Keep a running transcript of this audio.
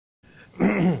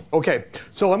Okay,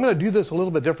 so I'm going to do this a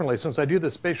little bit differently since I do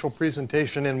the spatial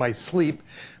presentation in my sleep.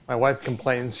 My wife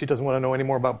complains. She doesn't want to know any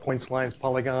more about points, lines,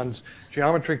 polygons,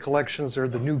 geometry collections, or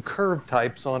the new curve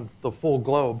types on the full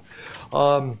globe.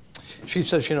 She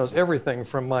says she knows everything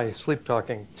from my sleep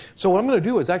talking. So what I'm going to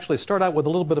do is actually start out with a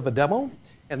little bit of a demo,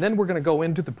 and then we're going to go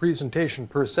into the presentation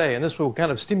per se, and this will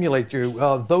kind of stimulate you.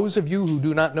 Those of you who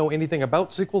do not know anything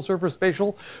about SQL Server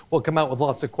Spatial will come out with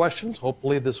lots of questions.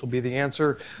 Hopefully this will be the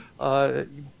answer.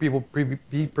 Will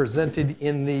be presented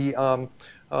in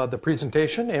the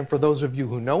presentation, and for those of you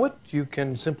who know it, you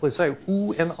can simply say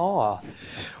ooh and ah.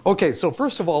 Okay, so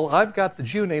first of all, I've got the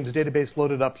GeoNames database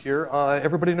loaded up here.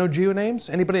 Everybody know GeoNames?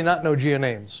 Anybody not know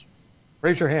GeoNames?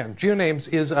 Raise your hand.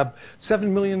 GeoNames is a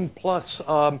 7 million plus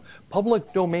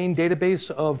public domain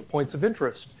database of points of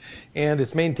interest. And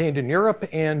it's maintained in Europe,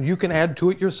 and you can add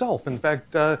to it yourself. In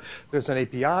fact, there's an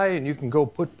API, and you can go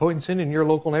put points in your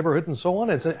local neighborhood and so on.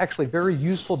 It's an actually very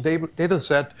useful data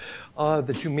set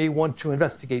that you may want to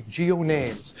investigate,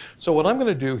 GeoNames. So what I'm going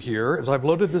to do here is I've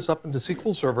loaded this up into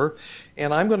SQL Server,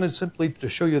 and I'm going to simply, to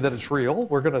show you that it's real,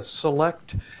 we're going to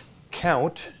select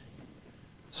count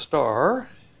star.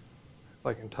 If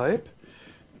I can type,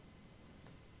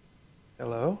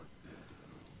 hello,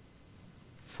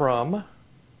 from,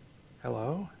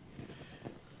 hello,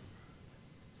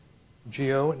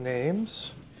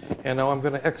 GeoNames, and now I'm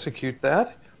going to execute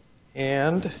that,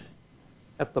 and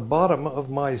at the bottom of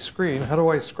my screen, how do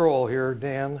I scroll here,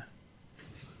 Dan?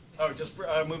 Oh, just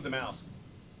move the mouse.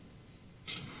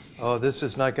 Oh, this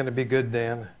is not going to be good,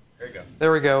 Dan. There you go.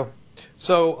 There we go.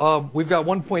 So we've got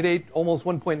 1.8, almost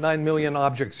 1.9 million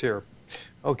objects here.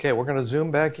 Okay, we're going to zoom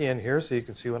back in here so you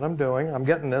can see what I'm doing. I'm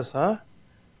getting this, huh?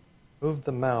 Move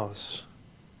the mouse.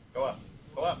 Go up.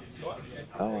 Go up. Go up.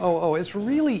 Oh, it's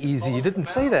really easy. You didn't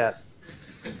say that.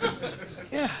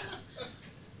 Yeah.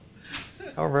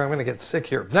 However, I'm going to get sick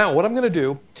here. Now, what I'm going to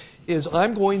do is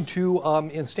I'm going to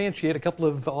instantiate a couple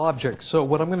of objects. So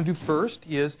what I'm going to do first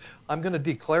is I'm going to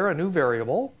declare a new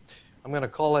variable. I'm going to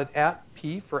call it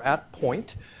 @p for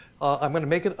 @point. I'm going to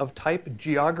make it of type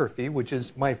geography, which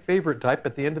is my favorite type.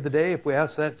 At the end of the day, if we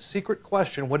ask that secret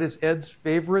question, what is Ed's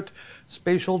favorite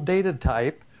spatial data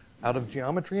type out of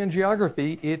geometry and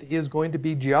geography, it is going to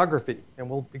be geography, and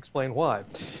we'll explain why.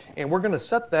 And we're going to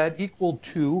set that equal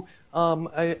to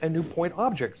a new point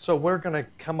object. So we're going to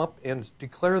come up and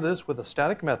declare this with a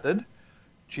static method,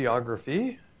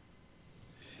 geography,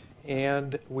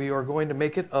 and we are going to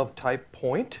make it of type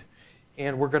point,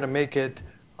 and we're going to make it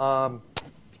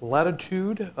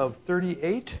latitude of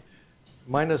 38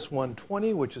 minus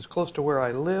 120, which is close to where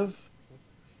I live,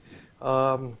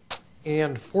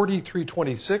 and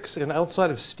 4326. And outside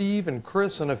of Steve and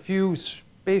Chris and a few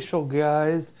spatial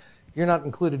guys, you're not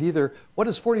included either. What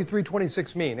does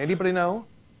 4326 mean? Anybody know?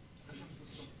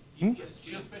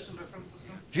 Geospatial reference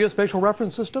system. Geospatial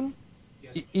reference system?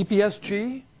 Yes.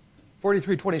 EPSG?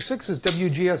 4326 is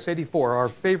WGS84, our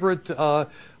favorite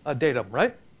datum,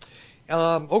 right?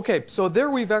 Okay, so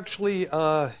there we've actually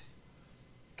got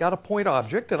a point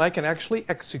object, and I can actually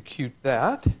execute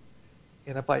that.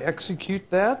 And if I execute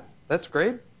that, that's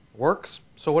great, works.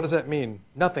 So what does that mean?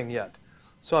 Nothing yet.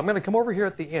 So I'm going to come over here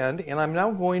at the end, and I'm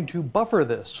now going to buffer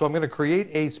this. So I'm going to create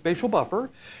a spatial buffer,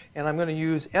 and I'm going to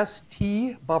use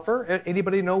ST buffer.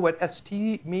 Anybody know what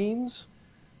ST means?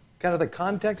 Kind of the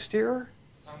context here?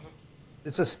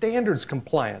 It's a standards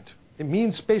compliant. It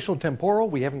means spatial temporal.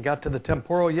 We haven't got to the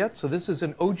temporal yet, so this is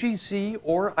an OGC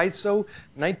or ISO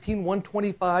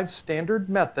 19125 standard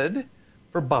method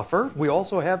for buffer. We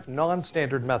also have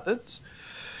non-standard methods.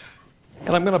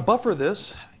 And I'm going to buffer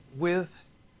this with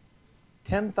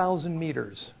 10,000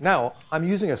 meters. Now, I'm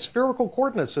using a spherical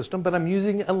coordinate system, but I'm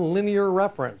using a linear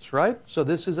reference, right? So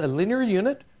this is a linear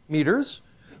unit, meters,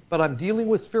 but I'm dealing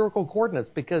with spherical coordinates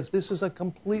because this is a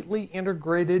completely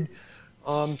integrated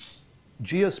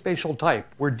geospatial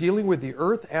type. We're dealing with the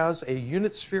Earth as a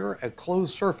unit sphere, a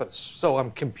closed surface. So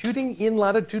I'm computing in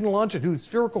latitude and longitude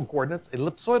spherical coordinates,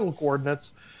 ellipsoidal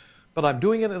coordinates, but I'm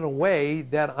doing it in a way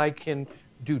that I can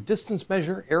do distance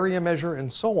measure, area measure,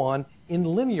 and so on in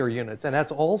linear units. And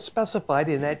that's all specified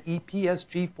in that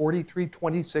EPSG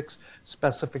 4326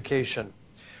 specification.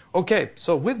 Okay,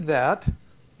 so with that, I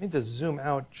need to zoom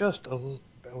out just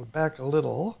back a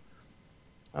little.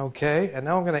 Okay, and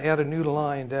now I'm going to add a new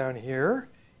line down here,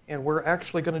 and we're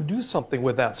actually going to do something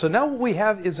with that. So now what we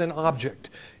have is an object.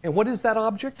 And what is that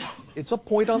object? It's a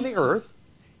point on the Earth,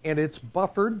 and it's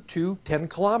buffered to 10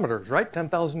 kilometers, right?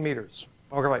 10,000 meters.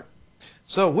 All right.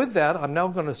 So with that, I'm now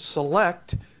going to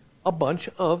select a bunch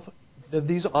of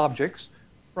these objects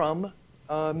from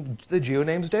the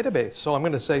GeoNames database. So I'm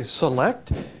going to say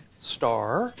select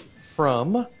star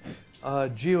from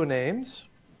geonames,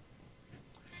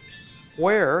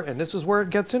 where, and this is where it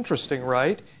gets interesting,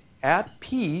 right? At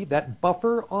P, that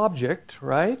buffer object,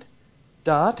 right?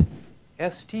 Dot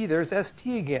st, there's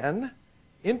st again,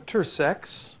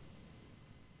 intersects.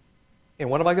 And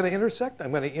what am I going to intersect?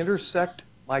 I'm going to intersect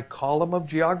my column of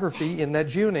geography in that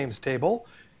geonames table.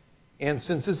 And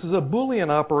since this is a Boolean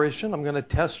operation, I'm going to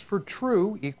test for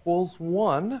true equals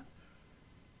 1.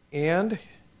 And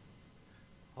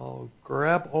I'll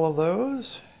grab all of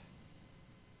those.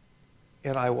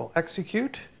 And I will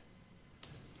execute.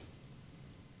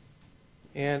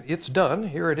 And it's done.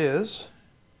 Here it is.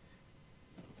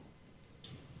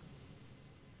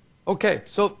 Okay,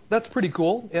 so that's pretty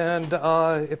cool. And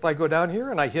if I go down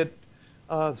here and I hit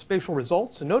spatial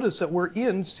results, and notice that we're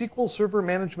in SQL Server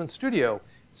Management Studio.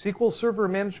 SQL Server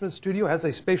Management Studio has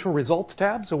a spatial results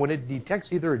tab, so when it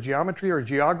detects either a geometry or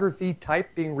geography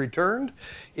type being returned,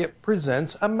 it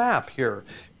presents a map here.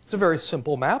 It's a very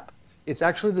simple map. It's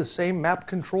actually the same map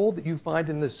control that you find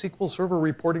in the SQL Server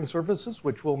reporting services,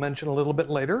 which we'll mention a little bit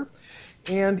later.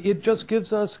 And it just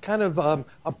gives us kind of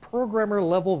a programmer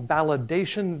level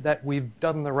validation that we've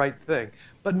done the right thing.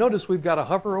 But notice we've got to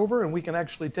hover over and we can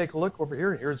actually take a look over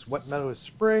here. Here's Wet Meadows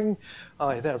Spring.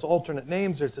 It has alternate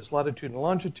names. There's this latitude and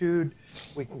longitude.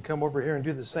 We can come over here and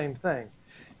do the same thing.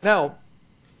 Now,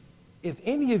 if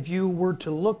any of you were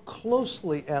to look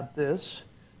closely at this,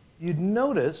 you'd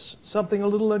notice something a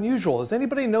little unusual. Has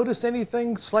anybody noticed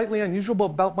anything slightly unusual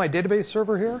about my database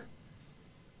server here?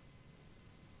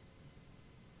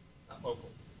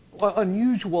 Well,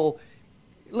 unusual,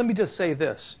 let me just say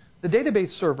this. The database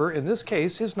server, in this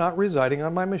case, is not residing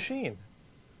on my machine.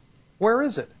 Where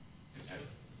is it?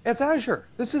 It's Azure.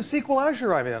 This is SQL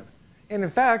Azure I'm in. And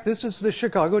in fact, this is the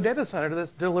Chicago data center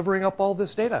that's delivering up all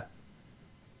this data.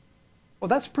 Well,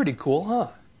 that's pretty cool, huh?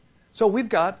 So we've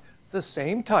got the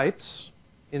same types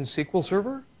in SQL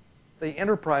Server, the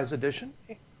Enterprise Edition,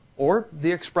 or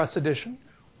the Express Edition,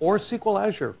 or SQL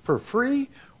Azure for free,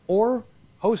 or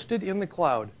hosted in the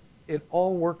cloud. It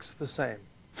all works the same.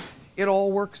 It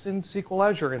all works in SQL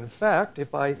Azure. In fact,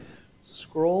 if I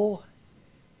scroll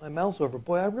my mouse over,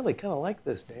 boy, I really kind of like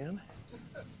this, Dan.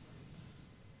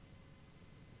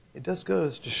 It just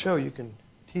goes to show you can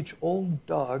teach old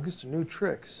dogs new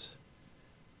tricks.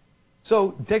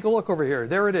 So take a look over here.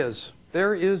 There it is.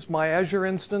 There is my Azure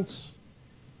instance.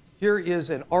 Here is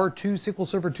an R2 SQL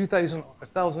Server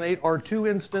 2008 R2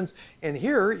 instance. And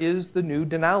here is the new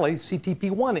Denali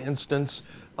CTP1 instance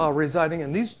residing.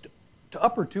 And these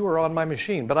upper two are on my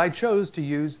machine. But I chose to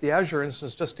use the Azure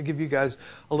instance just to give you guys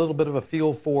a little bit of a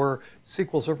feel for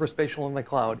SQL Server Spatial in the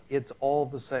cloud. It's all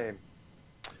the same.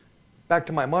 Back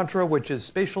to my mantra, which is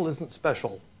spatial isn't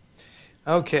special.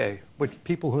 Okay, which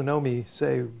people who know me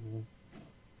say,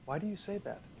 why do you say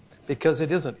that? Because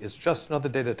it isn't. It's just another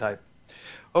data type.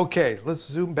 Okay, let's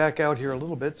zoom back out here a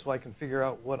little bit so I can figure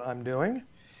out what I'm doing.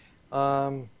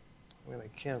 I'm going to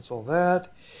cancel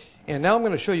that. And now I'm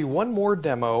going to show you one more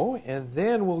demo, and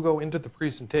then we'll go into the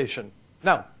presentation.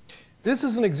 Now, this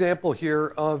is an example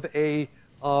here of a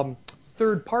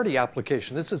third-party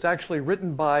application. This is actually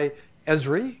written by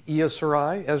Esri,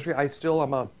 ESRI.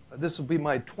 Esri, this will be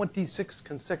my 26th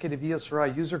consecutive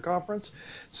ESRI user conference,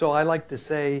 so I like to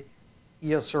say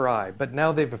ESRI, but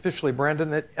now they've officially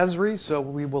branded it Esri, so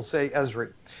we will say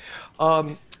Esri.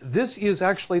 This is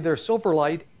actually their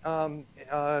Silverlight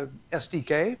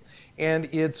SDK, and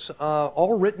it's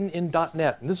all written in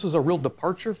 .NET. And this is a real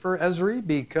departure for Esri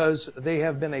because they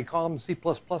have been a COM C++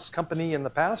 company in the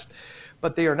past,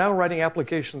 but they are now writing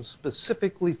applications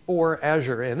specifically for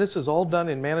Azure, and this is all done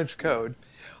in managed code.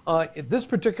 This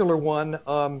particular one,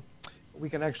 we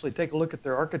can actually take a look at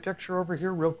their architecture over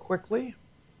here real quickly.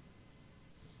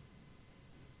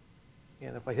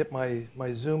 And if I hit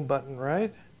my zoom button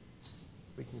right,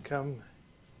 we can come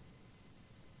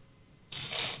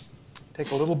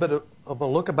take a little bit of a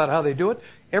look about how they do it.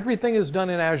 Everything is done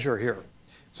in Azure here.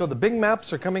 So the Bing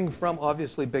maps are coming from,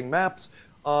 obviously, Bing Maps,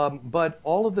 but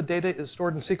all of the data is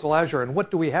stored in SQL Azure. And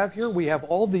what do we have here? We have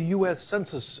all the U.S.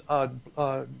 Census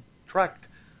tract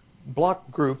block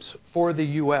groups for the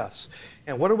U.S.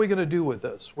 And what are we going to do with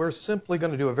this? We're simply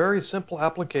going to do a very simple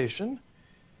application.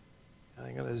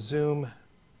 I'm going to zoom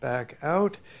back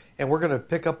out, and we're going to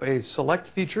pick up a select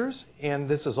features, and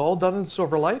this is all done in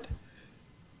Silverlight.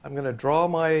 I'm going to draw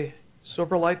my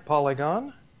Silverlight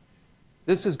polygon.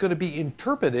 This is going to be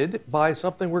interpreted by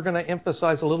something we're going to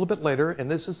emphasize a little bit later, and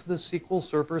this is the SQL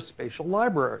Server Spatial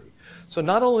Library. So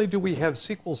not only do we have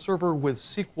SQL Server with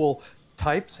SQL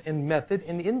types and method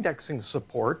and indexing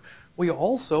support, we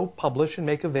also publish and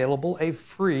make available a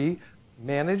free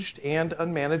managed and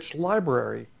unmanaged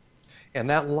library. And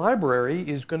that library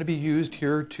is going to be used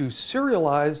here to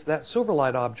serialize that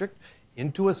Silverlight object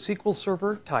into a SQL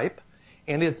Server type.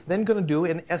 And it's then going to do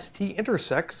an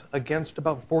st-intersects against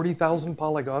about 40,000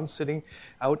 polygons sitting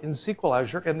out in SQL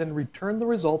Azure, and then return the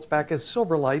results back as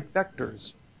Silverlight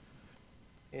vectors.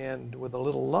 And with a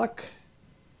little luck,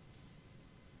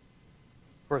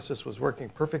 of course, this was working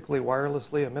perfectly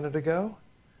wirelessly a minute ago.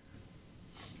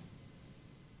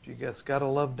 You guys gotta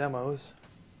love demos.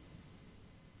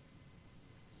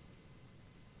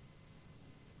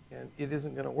 And it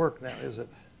isn't going to work now, is it?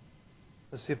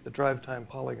 Let's see if the drive time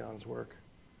polygons work.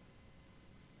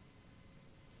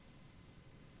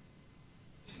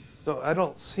 So I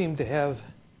don't seem to have...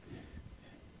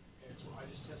 I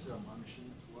just tested on my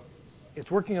machine. It's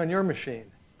working on your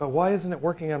machine. But why isn't it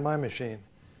working on my machine?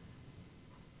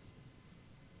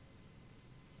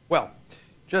 Well,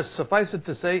 just suffice it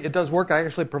to say, it does work. I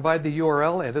actually provide the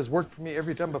URL. It has worked for me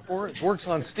every time before. It works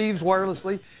on Steve's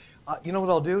wirelessly. You know what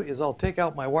I'll do is I'll take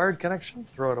out my wired connection,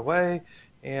 throw it away,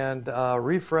 and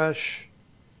refresh.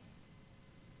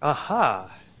 Aha!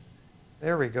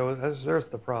 There we go. There's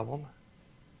the problem.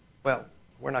 Well,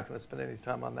 we're not going to spend any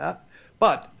time on that.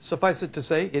 But suffice it to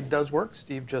say, it does work.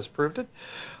 Steve just proved it.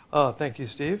 Thank you,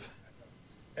 Steve.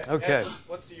 Okay.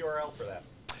 What's the URL for that?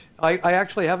 I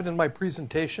actually have it in my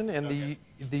presentation, and okay.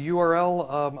 the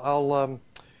URL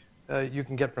you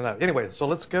can get from that. Anyway, so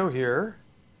let's go here.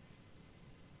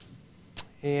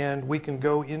 And we can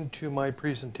go into my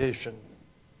presentation.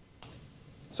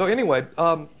 So anyway,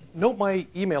 note my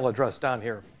email address down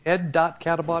here,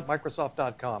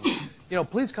 ed.katibah@microsoft.com.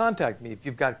 Please contact me if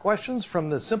you've got questions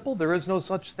from the simple. There is no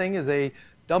such thing as a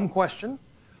dumb question.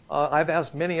 I've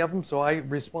asked many of them, so I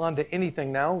respond to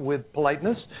anything now with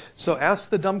politeness. So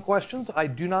ask the dumb questions. I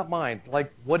do not mind.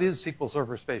 Like, what is SQL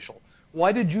Server Spatial?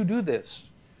 Why did you do this?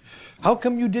 How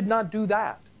come you did not do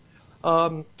that?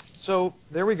 So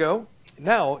there we go.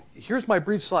 Now, here's my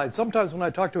brief slide. Sometimes when I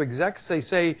talk to execs, they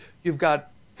say, you've got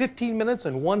 15 minutes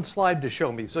and one slide to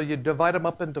show me. So you divide them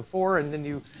up into 4, and then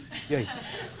you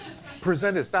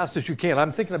present as fast as you can.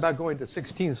 I'm thinking about going to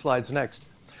 16 slides next.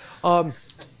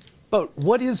 But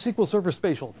what is SQL Server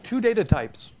Spatial? 2 data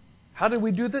types. How did we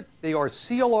do that? They are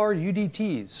CLR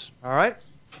UDTs, all right?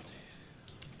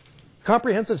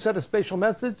 Comprehensive set of spatial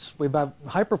methods. We've got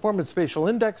high-performance spatial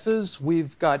indexes.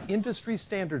 We've got industry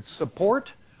standard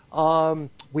support.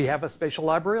 We have a spatial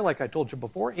library, like I told you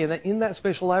before. In that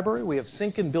spatial library, we have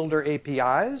sync and builder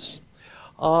APIs.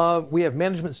 We have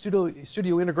management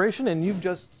studio integration, and you've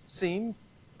just seen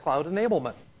cloud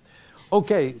enablement.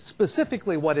 Okay,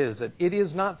 specifically, what is it? It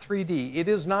is not 3D. It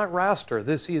is not raster.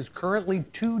 This is currently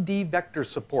 2D vector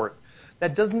support.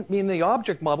 That doesn't mean the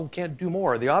object model can't do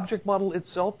more. The object model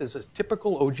itself is a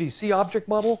typical OGC object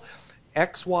model,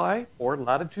 X, Y, or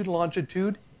latitude,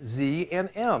 longitude, Z, and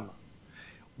M.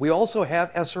 We also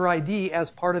have SRID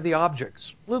as part of the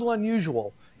objects. A little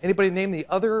unusual. Anybody name the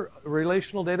other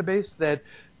relational database that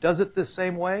does it the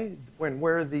same way,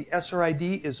 where the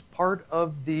SRID is part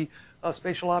of the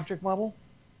spatial object model?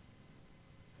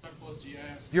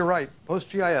 PostGIS. You're right,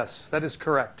 PostGIS. That is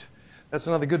correct. That's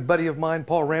another good buddy of mine,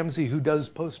 Paul Ramsey, who does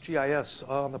PostGIS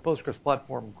on the Postgres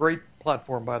platform. Great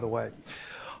platform, by the way.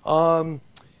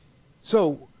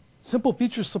 So, simple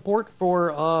feature support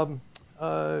for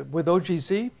with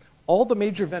OGC. All the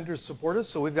major vendors support us,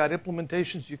 so we've got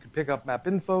implementations. You can pick up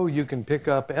MapInfo, you can pick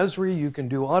up Esri, you can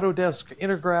do Autodesk,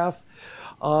 Intergraph.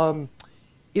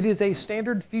 It is a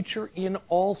standard feature in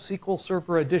all SQL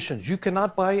Server editions. You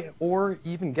cannot buy or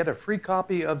even get a free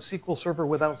copy of SQL Server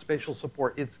without spatial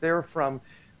support. It's there from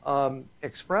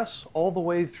Express all the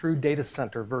way through Data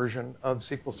Center version of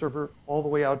SQL Server, all the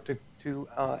way out to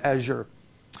Azure.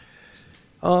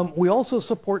 We also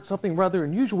support something rather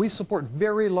unusual. We support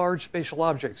very large spatial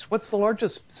objects. What's the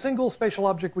largest single spatial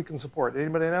object we can support?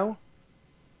 Anybody know?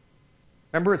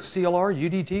 Remember, it's CLR,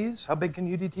 UDTs. How big can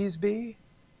UDTs be?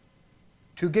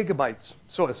 2 gigabytes.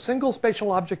 So a single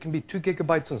spatial object can be 2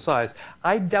 gigabytes in size.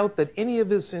 I doubt that any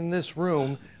of us in this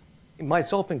room,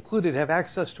 myself included, have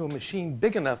access to a machine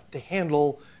big enough to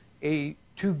handle a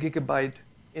 2 gigabyte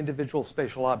individual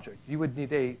spatial object. You would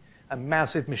need a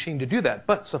massive machine to do that.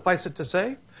 But suffice it to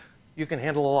say, you can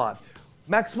handle a lot.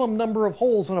 Maximum number of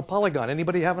holes in a polygon.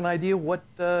 Anybody have an idea what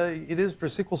it is for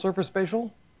SQL Server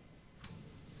Spatial?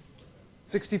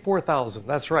 64,000.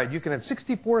 That's right. You can have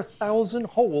 64,000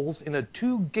 holes in a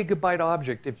 2 gigabyte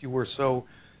object if you were so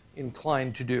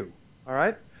inclined to do. All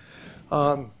right?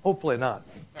 Hopefully not.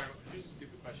 Sorry, here's a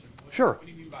stupid question. Sure. What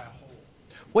do you mean by a hole?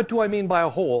 What do I mean by a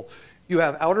hole? You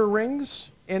have outer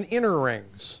rings and inner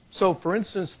rings. So, for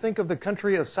instance, think of the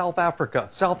country of South Africa.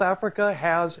 South Africa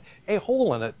has a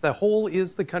hole in it. The hole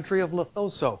is the country of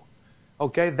Lesotho.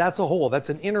 Okay, that's a hole.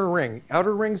 That's an inner ring.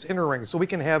 Outer rings, inner rings. So we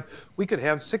could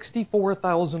have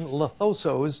 64,000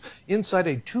 lithosos inside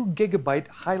a 2 gigabyte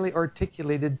highly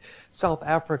articulated South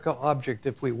Africa object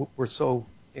if we were so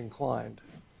inclined.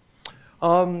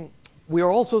 We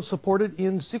are also supported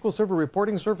in SQL Server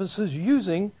reporting services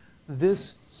using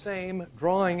this same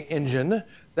drawing engine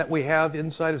that we have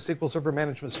inside of SQL Server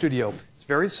Management Studio. It's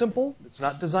very simple. It's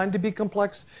not designed to be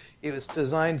complex. It is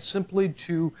designed simply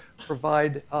to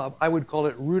provide, I would call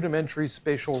it rudimentary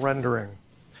spatial rendering.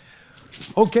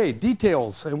 Okay,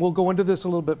 details, and we'll go into this a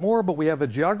little bit more, but we have a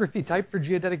geography type for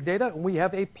geodetic data, and we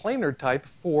have a planar type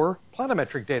for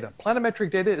planimetric data. Planimetric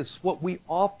data is what we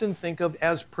often think of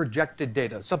as projected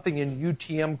data, something in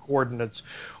UTM coordinates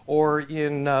or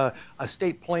in a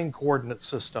state plane coordinate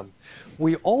system.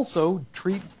 We also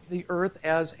treat the Earth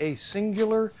as a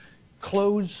singular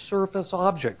closed surface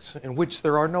object in which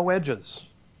there are no edges.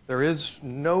 There is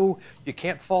no, you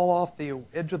can't fall off the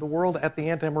edge of the world at the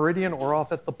anti-meridian or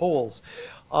off at the poles.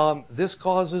 This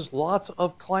causes lots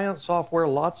of client software,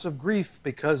 lots of grief,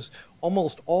 because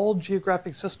almost all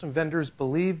geographic system vendors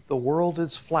believe the world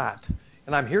is flat.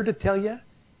 And I'm here to tell you,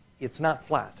 it's not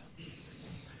flat.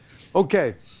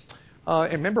 Okay,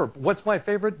 and remember, what's my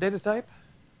favorite data type?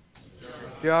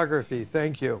 Geography,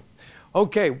 thank you.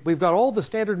 Okay, we've got all the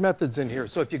standard methods in here.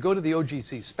 So if you go to the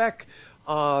OGC spec,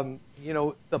 you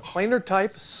know, the planar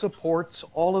type supports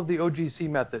all of the OGC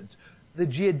methods. The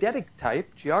geodetic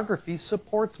type, geography,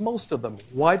 supports most of them.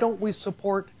 Why don't we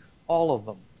support all of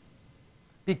them?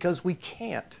 Because we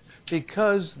can't.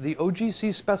 Because the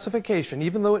OGC specification,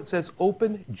 even though it says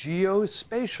open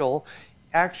geospatial,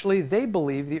 actually they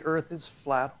believe the Earth is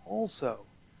flat also.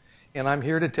 And I'm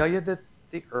here to tell you that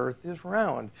the Earth is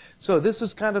round. So this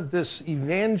is kind of this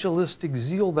evangelistic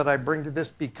zeal that I bring to this,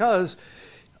 because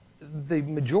the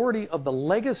majority of the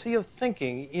legacy of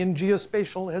thinking in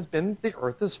geospatial has been the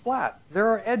Earth is flat. There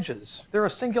are edges, there are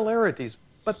singularities,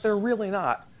 but they're really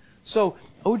not. So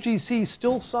OGC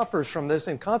still suffers from this,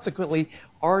 and consequently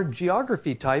our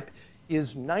geography type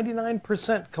is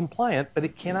 99% compliant, but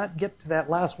it cannot get to that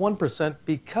last 1%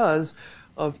 because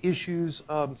of issues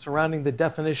surrounding the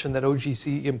definition that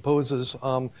OGC imposes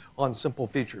on simple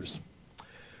features.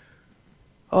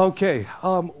 Okay,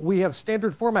 we have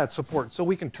standard format support, so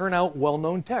we can turn out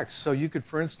well-known text. So you could,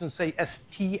 for instance, say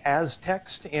ST as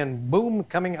text, and boom,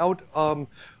 coming out of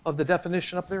the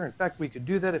definition up there. In fact, we could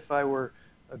do that if I were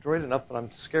adroit enough, but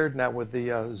I'm scared now with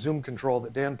the zoom control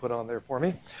that Dan put on there for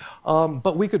me.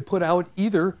 But we could put out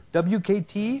either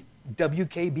WKT,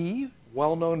 WKB,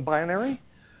 well-known binary,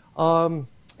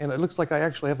 and it looks like I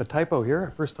actually have a typo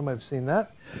here. First time I've seen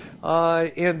that.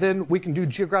 And then we can do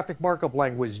geographic markup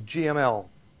language, GML.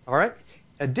 All right.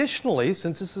 Additionally,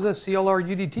 since this is a CLR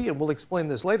UDT, and we'll explain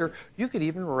this later, you could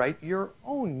even write your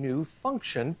own new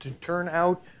function to turn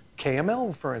out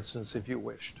KML, for instance, if you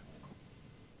wished.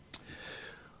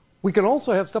 We can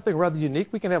also have something rather unique.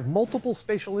 We can have multiple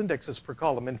spatial indexes per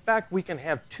column. In fact, we can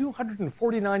have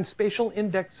 249 spatial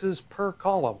indexes per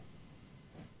column.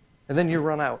 And then you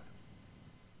run out.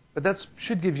 But that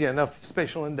should give you enough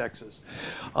spatial indexes.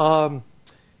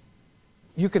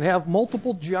 You can have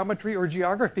multiple geometry or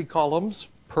geography columns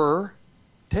per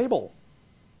table.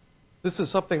 This is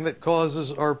something that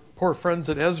causes our poor friends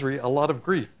at Esri a lot of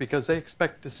grief, because they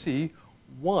expect to see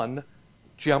one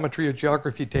geometry or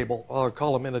geography table or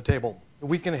column in a table.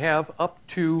 We can have up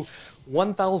to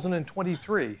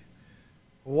 1,023.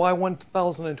 Why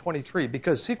 1,023?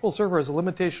 Because SQL Server has a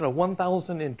limitation of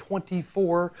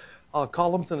 1,024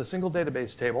 columns in a single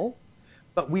database table,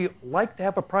 but we like to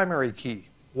have a primary key.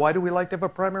 Why do we like to have a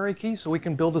primary key? So we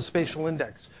can build a spatial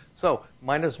index. So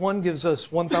 -1 gives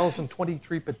us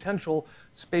 1,023 potential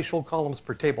spatial columns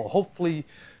per table. Hopefully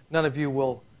none of you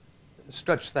will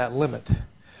stretch that limit.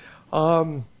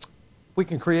 We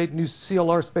can create new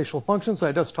CLR spatial functions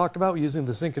I just talked about using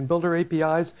the Sync and Builder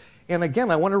APIs. And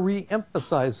again, I want to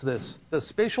re-emphasize this. The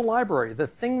spatial library, the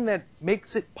thing that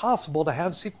makes it possible to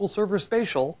have SQL Server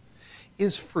Spatial,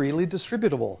 is freely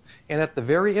distributable. And at the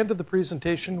very end of the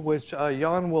presentation, which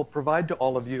Jan will provide to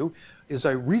all of you, is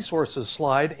a resources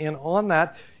slide. And on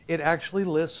that, it actually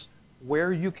lists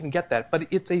where you can get that. But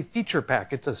it's a feature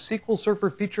pack. It's a SQL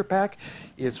Server feature pack.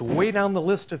 It's way down the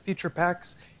list of feature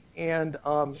packs. And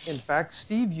in fact,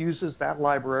 Steve uses that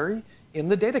library in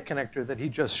the data connector that he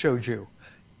just showed you.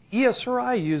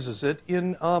 ESRI uses it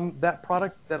in that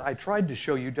product that I tried to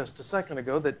show you just a second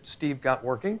ago that Steve got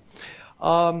working.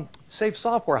 Safe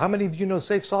Software. How many of you know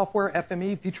Safe Software,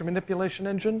 FME, Feature Manipulation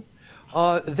Engine?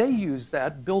 They use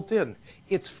that built in.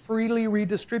 It's freely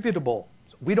redistributable.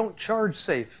 We don't charge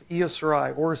Safe,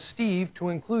 ESRI, or Steve to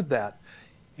include that.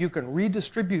 You can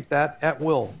redistribute that at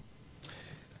will.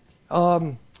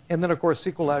 And then, of course,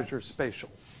 SQL Azure Spatial.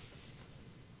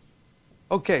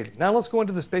 Okay, now let's go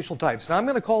into the spatial types. Now I'm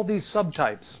going to call these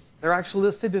subtypes. They're actually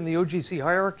listed in the OGC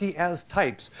hierarchy as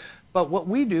types. But what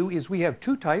we do is we have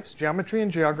two types, geometry and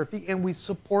geography, and we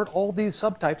support all these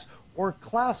subtypes or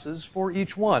classes for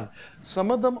each one.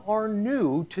 Some of them are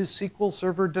new to SQL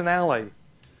Server Denali.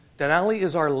 Denali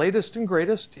is our latest and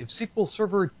greatest. If SQL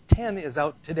Server 10 is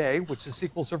out today, which is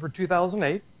SQL Server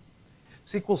 2008,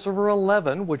 SQL Server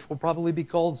 11, which will probably be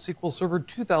called SQL Server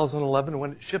 2011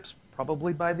 when it ships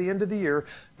probably by the end of the year.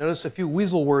 Notice a few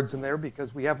weasel words in there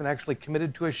because we haven't actually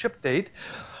committed to a ship date.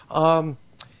 But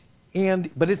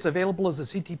it's available as a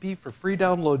CTP for free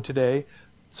download today.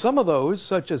 Some of those,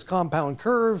 such as compound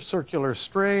curve, circular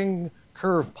string,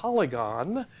 curve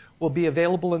polygon, will be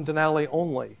available in Denali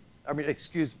only.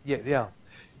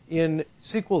 In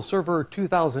SQL Server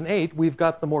 2008, we've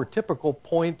got the more typical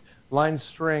point, line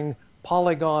string,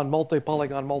 polygon,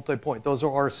 multi-polygon, multi-point. Those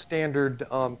are our standard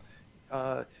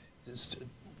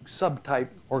subtype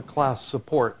or class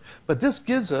support. But this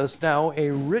gives us now a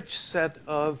rich set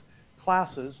of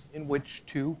classes in which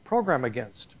to program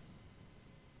against.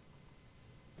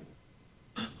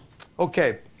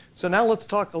 Okay, so now let's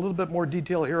talk a little bit more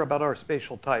detail here about our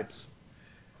spatial types.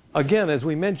 Again, as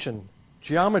we mentioned,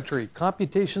 geometry,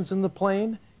 computations in the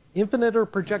plane, infinite or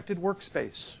projected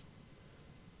workspace.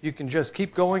 You can just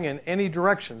keep going in any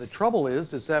direction. The trouble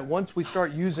is that once we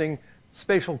start using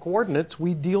spatial coordinates,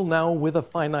 we deal now with a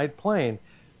finite plane.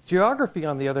 Geography,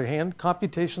 on the other hand,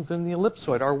 computations in the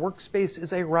ellipsoid. Our workspace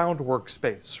is a round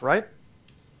workspace, right?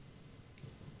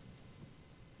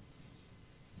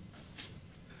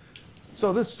 So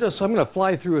I'm going to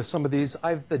fly through some of these.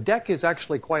 The deck is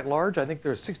actually quite large. I think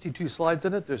there's 62 slides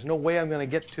in it. There's no way I'm going to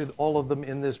get to all of them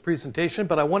in this presentation,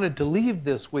 but I wanted to leave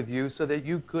this with you so that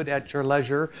you could, at your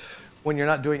leisure, when you're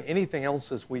not doing anything else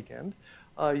this weekend,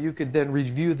 you could then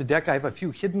review the deck. I have a few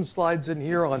hidden slides in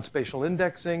here on spatial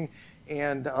indexing,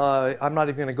 and I'm not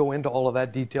even going to go into all of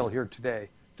that detail here today.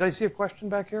 Did I see a question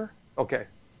back here? Okay.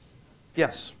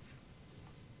 Yes.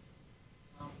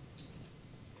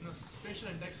 In the spatial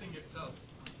indexing itself,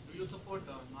 do you support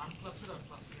non-clustered or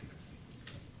clustered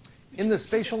indexing? In the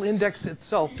spatial index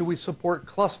itself, do we support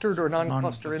clustered or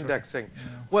non-cluster indexing? Yeah.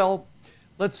 Well,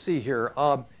 let's see here.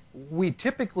 We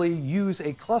typically use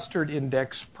a clustered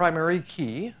index primary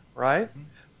key, right? Mm-hmm.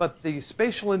 But the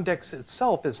spatial index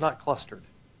itself is not clustered.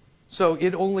 So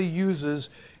it only uses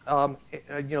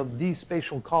the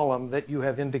spatial column that you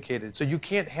have indicated. So you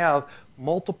can't have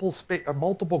multiple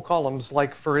columns,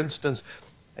 like, for instance,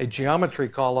 a geometry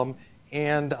column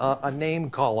and a name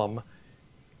column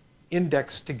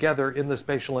indexed together in the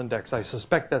spatial index. I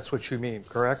suspect that's what you mean,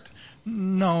 correct?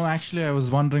 No, actually, I was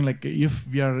wondering, like, if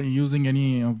we are using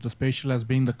any of the spatial as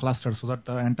being the cluster so that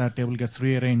the entire table gets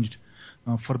rearranged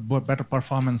for better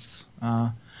performance.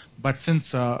 But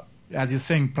since, as you're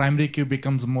saying, primary key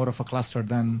becomes more of a cluster,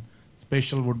 then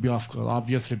spatial would be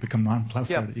obviously become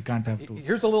non-clustered. Yeah. You can't have two.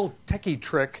 Here's a little techie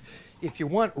trick. If you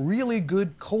want really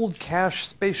good cold cache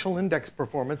spatial index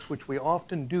performance, which we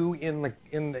often do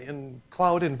in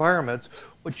cloud environments,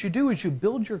 what you do is you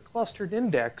build your clustered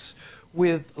index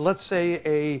with, let's say,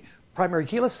 a primary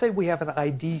key. Let's say we have an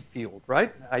ID field,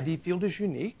 right? ID field is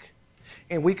unique,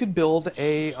 and we could build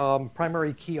a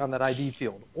primary key on that ID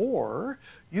field. Or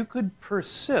you could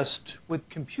persist with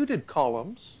computed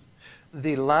columns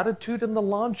the latitude and the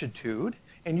longitude,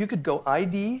 and you could go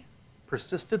ID,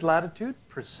 persisted latitude,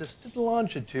 persisted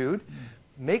longitude,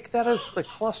 make that as the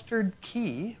clustered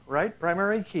key, right,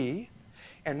 primary key,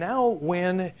 and now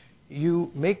when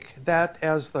you make that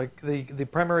as the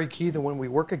primary key, then when we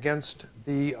work against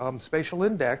the spatial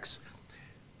index,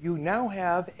 you now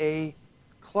have a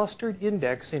clustered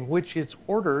index in which it's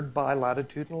ordered by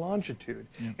latitude and longitude.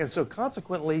 Yeah. And so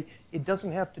consequently, it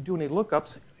doesn't have to do any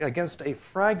lookups against a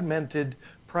fragmented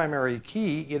primary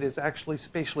key. It is actually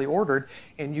spatially ordered,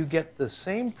 and you get the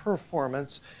same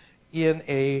performance in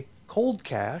a cold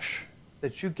cache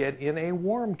that you get in a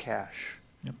warm cache.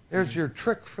 Yep. There's your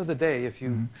trick for the day, if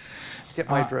you get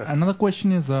my drift. Another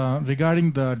question is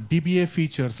regarding the DBA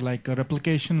features, like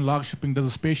replication, log shipping. Does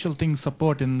the spatial thing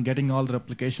support in getting all the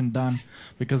replication done?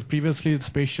 Because previously, the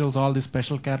spatials, all the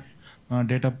special cat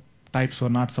data types were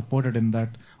not supported in that,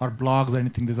 or blogs or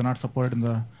anything. These are not supported in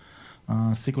the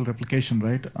SQL replication,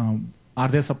 right? Are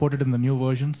they supported in the new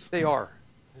versions? They are.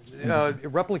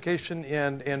 Replication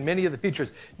and many of the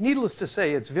features. Needless to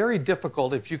say, it's very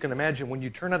difficult, if you can imagine, when you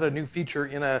turn out a new feature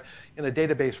in a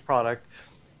database product.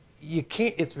 you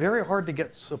can't, it's very hard to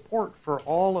get support for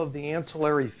all of the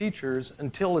ancillary features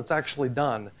until it's actually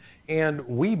done. And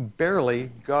we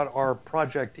barely got our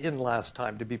project in last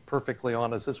time, to be perfectly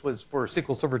honest. This was for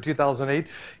SQL Server 2008.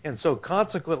 And so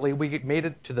consequently, we made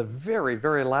it to the very,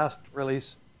 very last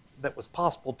release that was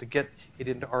possible to get it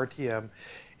into RTM.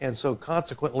 And so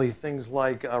consequently, things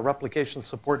like replication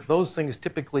support, those things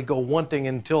typically go wanting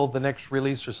until the next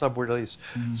release or sub-release.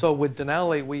 So with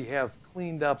Denali, we have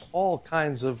cleaned up all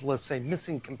kinds of, let's say,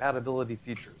 missing compatibility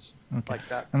features like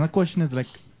that. And the question is like,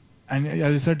 and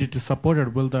as you said, it is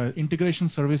supported. Will the integration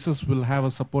services will have a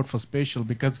support for spatial,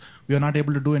 because we are not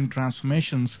able to do any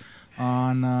transformations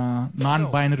on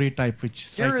non-binary type,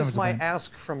 which here right is my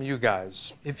ask from you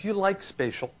guys. If you like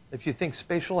spatial, if you think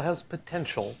spatial has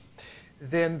potential,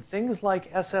 then things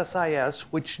like SSIS,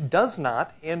 which does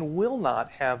not and will not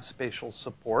have spatial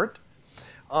support,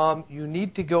 you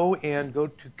need to go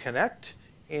to Connect,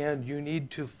 and you need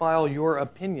to file your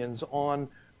opinions on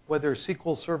whether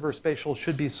SQL Server Spatial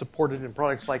should be supported in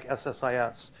products like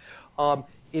SSIS.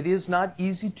 It is not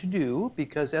easy to do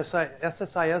because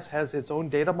SSIS has its own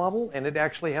data model, and it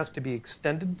actually has to be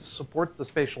extended to support the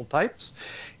spatial types.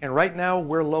 And right now,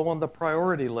 we're low on the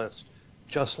priority list,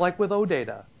 just like with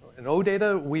OData. In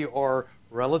OData, we are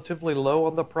relatively low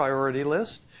on the priority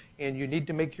list, and you need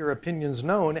to make your opinions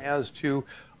known as to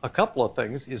a couple of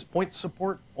things. Is point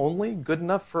support only good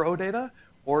enough for OData,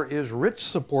 or is rich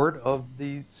support of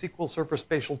the SQL Server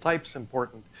spatial types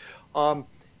important?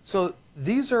 So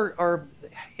these are,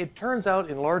 it turns out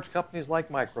in large companies like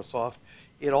Microsoft,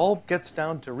 it all gets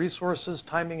down to resources,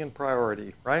 timing, and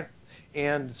priority, right?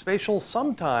 And spatial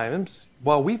sometimes,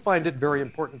 while we find it very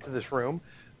important to this room,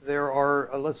 there are,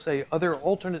 let's say, other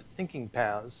alternate thinking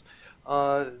paths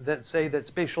that say that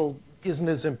spatial isn't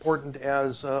as important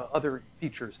as other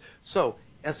features. So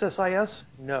SSIS,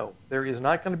 no. There is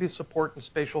not going to be support in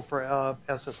spatial for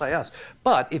SSIS.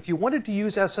 But if you wanted to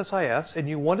use SSIS and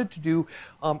you wanted to do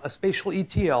a spatial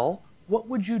ETL, what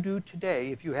would you do today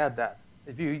if you had that?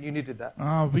 If you needed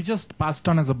that? We just passed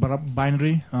on as a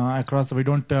binary across. We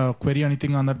don't query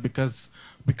anything on that because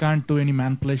we can't do any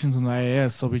manipulations on the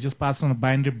IIS. So we just pass on a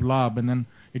binary blob, and then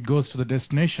it goes to the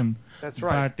destination. That's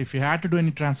right. But if you had to do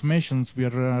any transformations, we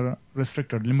are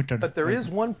restricted, limited. But there is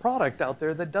one product out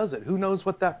there that does it. Who knows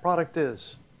what that product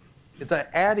is? It's an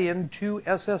add-in to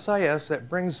SSIS that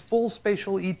brings full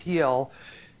spatial ETL.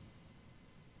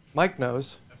 Mike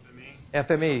knows.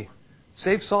 FME.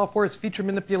 Safe Software's feature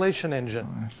manipulation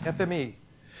engine, FME.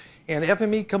 And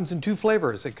FME comes in two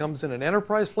flavors. It comes in an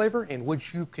enterprise flavor in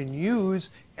which you can use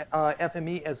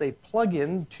FME as a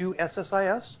plug-in to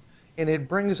SSIS, and it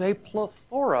brings a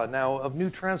plethora now of new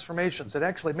transformations. It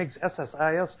actually makes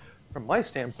SSIS, from my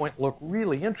standpoint, look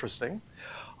really interesting.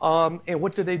 And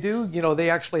what do? You know, they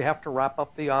actually have to wrap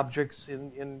up the objects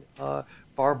in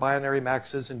var binary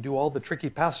maxes and do all the tricky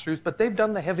pass-throughs, but they've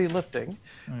done the heavy lifting,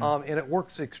 and it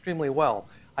works extremely well.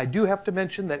 I do have to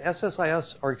mention that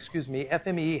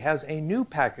FME has a new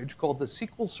package called the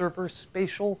SQL Server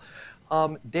Spatial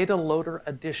Data Loader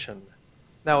Edition.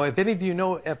 Now, if any of you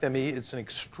know FME,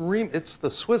 it's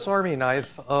the Swiss Army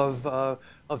knife of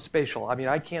spatial. I mean,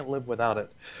 I can't live without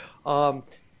it.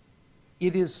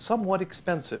 It is somewhat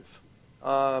expensive.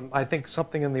 I think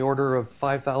something in the order of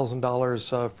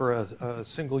 $5,000 for a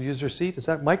single user seat. Is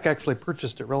that Mike actually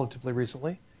purchased it relatively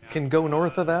recently? Yeah. Can go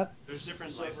north of that? There's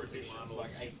different licensing, like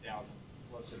 8,000,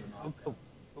 closer to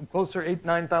 9,000. Closer 8,000,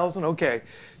 9,000? Okay.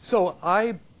 So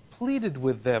I pleaded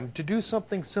with them to do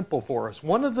something simple for us.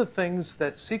 One of the things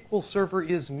that SQL Server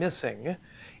is missing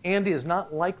and is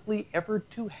not likely ever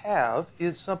to have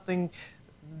is something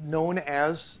known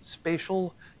as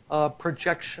spatial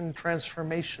projection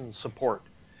transformation support.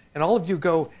 And all of you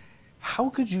go, how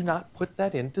could you not put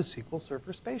that into SQL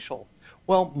Server Spatial?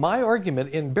 Well, my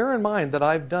argument, and bear in mind that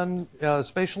I've done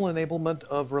spatial enablement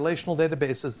of relational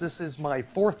databases. This is my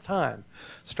 4th time.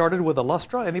 Started with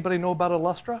Illustra. Anybody know about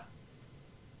Illustra?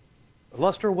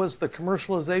 Illustra was the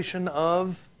commercialization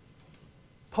of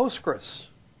Postgres.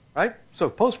 Right? So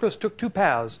Postgres took two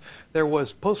paths. There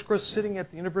was Postgres sitting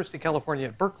at the University of California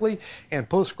at Berkeley, and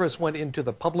Postgres went into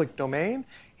the public domain,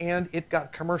 and it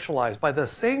got commercialized by the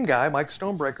same guy, Mike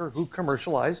Stonebreaker, who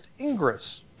commercialized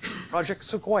Ingress, Project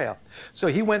Sequoia. So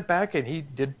he went back and he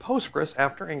did Postgres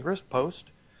after Ingress, Post,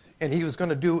 and he was going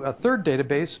to do a third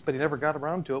database, but he never got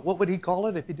around to it. What would he call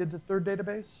it if he did the third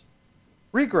database?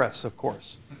 Regress, of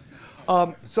course.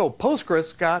 So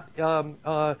Postgres got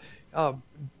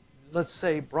let's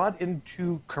say, brought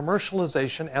into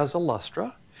commercialization as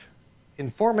Illustra.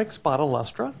 Informix bought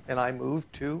Illustra, and I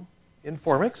moved to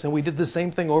Informix, and we did the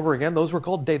same thing over again. Those were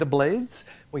called data blades.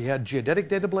 We had geodetic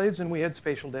data blades and we had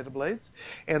spatial data blades.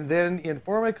 And then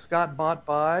Informix got bought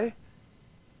by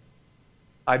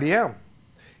IBM.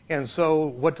 And so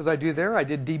what did I do there? I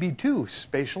did DB2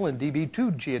 spatial and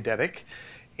DB2 geodetic.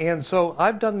 And so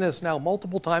I've done this now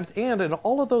multiple times, and in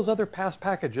all of those other past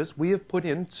packages, we have put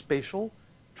in spatial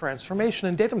transformation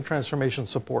and datum transformation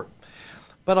support.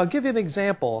 But I'll give you an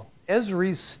example.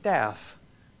 Esri's staff,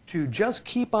 to just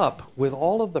keep up with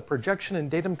all of the projection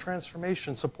and datum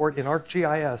transformation support in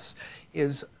ArcGIS,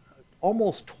 is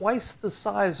almost twice the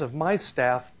size of my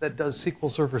staff that does SQL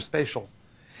Server Spatial.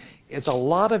 It's a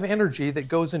lot of energy that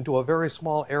goes into a very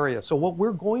small area. So what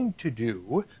we're going to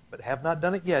do, but have not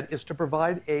done it yet, is to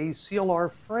provide a CLR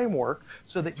framework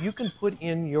so that you can put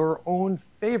in your own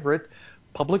favorite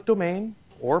public domain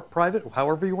or private,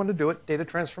 however you want to do it, data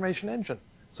transformation engine.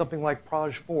 Something like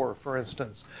Proj4, for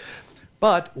instance.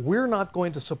 But we're not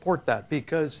going to support that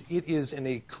because it is an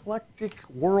eclectic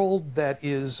world that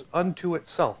is unto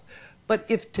itself. But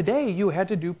if today you had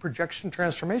to do projection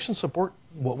transformation support,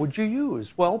 what would you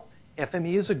use? Well,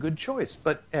 FME is a good choice,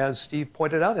 but as Steve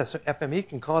pointed out, FME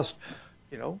can cost,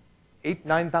 $8,000,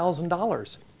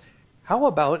 $9,000. How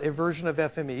about a version of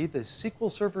FME, the SQL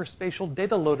Server Spatial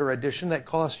Data Loader Edition, that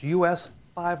costs US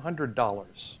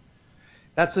 $500?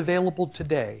 That's available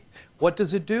today. What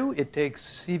does it do? It takes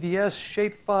CVS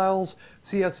shapefiles,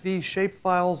 CSV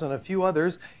shapefiles, and a few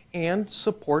others, and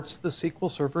supports the SQL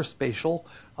Server Spatial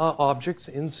objects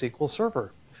in SQL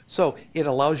Server. So it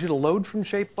allows you to load from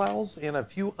shapefiles and a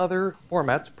few other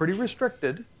formats, pretty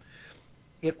restricted.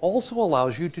 It also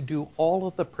allows you to do all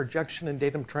of the projection and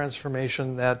datum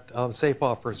transformation that SAFE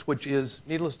offers, which is,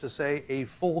 needless to say, a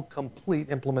full, complete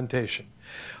implementation.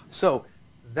 So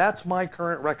that's my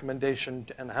current recommendation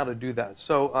on how to do that.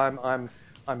 So I'm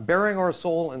bearing our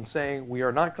soul and saying we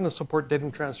are not going to support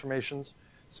datum transformations,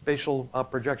 spatial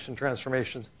projection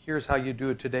transformations. Here's how you do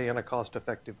it today in a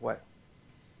cost-effective way.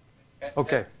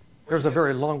 Okay. There's a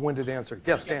very long-winded answer.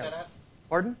 Yes, Dan.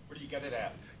 Pardon? Where do you get it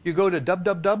at? You go to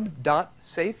www.safe.com.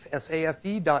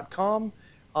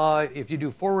 If you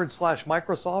do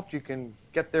 /Microsoft, you can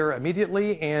get there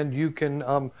immediately, and you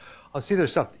can see their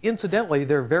stuff. Incidentally,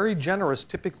 they're very generous,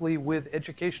 typically with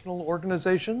educational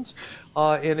organizations,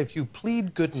 and if you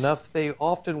plead good enough, they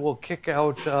often will kick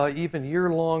out even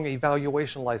year-long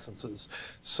evaluation licenses.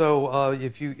 So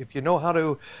if you know how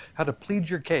to plead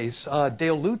your case,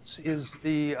 Dale Lutz is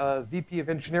the VP of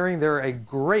Engineering. They're a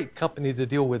great company to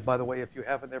deal with, by the way, if you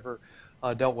haven't ever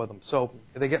dealt with them. So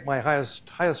they get my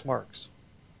highest marks.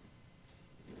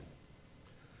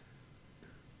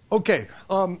 Okay,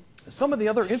 some of the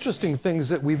other interesting things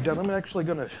that we've done, I'm actually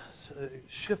going to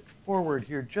shift forward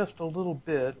here just a little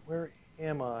bit. Where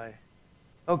am I?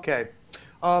 Okay,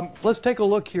 let's take a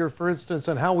look here, for instance,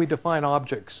 on how we define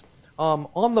objects.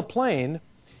 On the plane,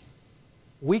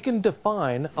 we can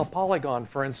define a polygon,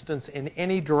 for instance, in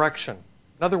any direction.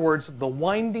 In other words, the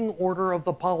winding order of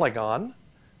the polygon,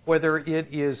 whether it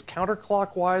is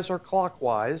counterclockwise or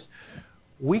clockwise,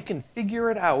 we can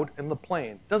figure it out in the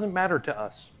plane. It doesn't matter to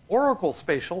us. Oracle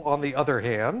Spatial, on the other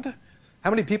hand, how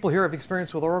many people here have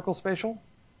experience with Oracle Spatial?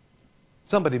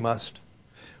 Somebody must.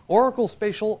 Oracle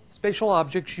Spatial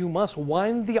objects, you must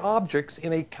wind the objects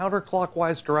in a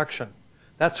counterclockwise direction.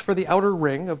 That's for the outer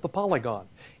ring of the polygon.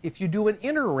 If you do an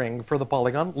inner ring for the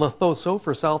polygon, Lesotho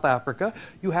for South Africa,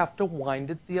 you have to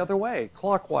wind it the other way,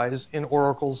 clockwise in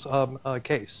Oracle's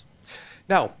case.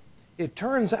 Now, it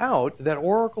turns out that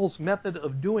Oracle's method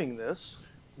of doing this,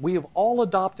 we have all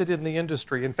adopted in the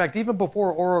industry. In fact, even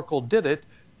before Oracle did it,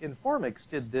 Informix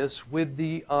did this with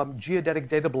the geodetic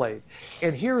data blade.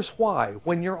 And here's why.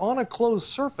 When you're on a closed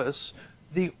surface,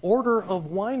 the order of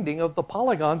winding of the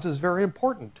polygons is very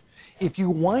important. If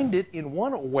you wind it in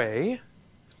one way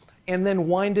and then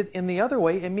wind it in the other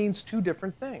way, it means two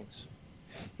different things.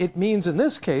 It means, in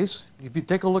this case, if you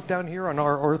take a look down here on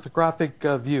our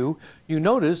orthographic view, you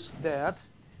notice that,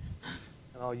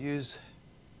 and I'll use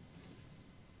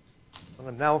what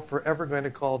I'm now forever going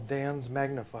to call Dan's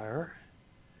magnifier.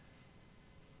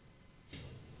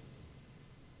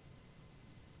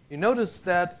 You notice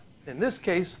that, in this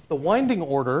case, the winding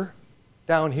order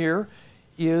down here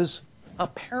is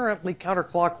apparently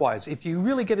counterclockwise. If you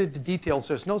really get into details,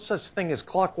 there's no such thing as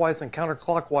clockwise and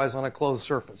counterclockwise on a closed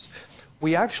surface.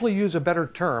 We actually use a better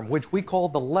term, which we call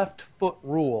the left foot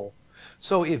rule.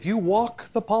 So if you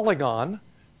walk the polygon,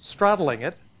 straddling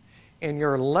it, and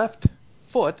your left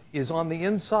foot is on the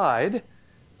inside,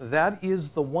 that is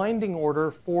the winding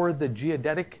order for the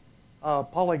geodetic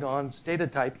polygon's data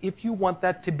type if you want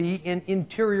that to be an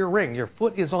interior ring. Your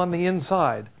foot is on the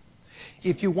inside.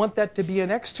 If you want that to be an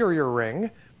exterior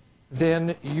ring,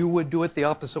 then you would do it the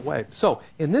opposite way. So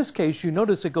in this case, you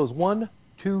notice it goes 1,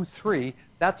 2, 3.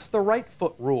 That's the right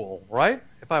foot rule, right?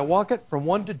 If I walk it from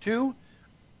 1 to 2,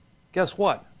 guess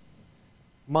what?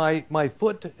 My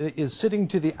foot is sitting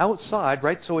to the outside,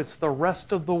 right? So it's the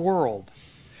rest of the world.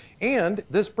 And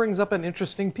this brings up an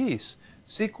interesting piece.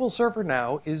 SQL Server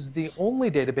now is the only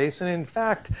database, and in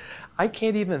fact, I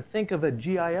can't even think of a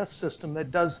GIS system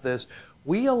that does this.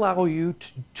 We allow you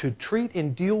to treat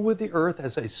and deal with the Earth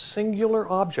as a singular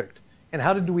object. And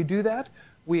how did we do that?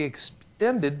 We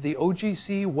extended the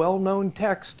OGC well-known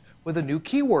text with a new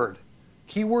keyword.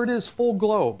 Keyword is full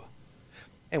globe.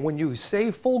 And when you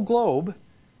say full globe,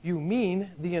 you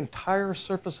mean the entire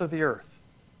surface of the Earth.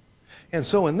 And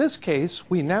so in this case,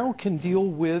 we now can deal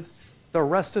with the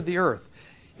rest of the Earth.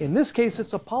 In this case,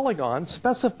 it's a polygon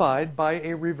specified by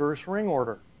a reverse ring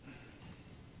order.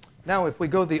 Now, if we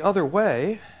go the other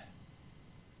way,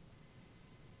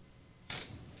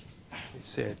 let me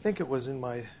see, I think it was in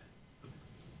my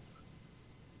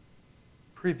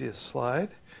previous slide.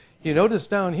 You notice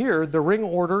down here, the ring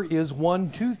order is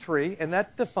 1, 2, 3, and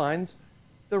that defines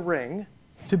the ring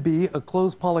to be a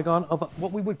closed polygon of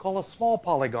what we would call a small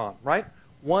polygon, right?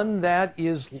 One that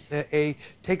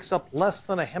takes up less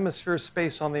than a hemisphere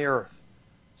space on the Earth.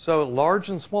 So large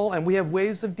and small, and we have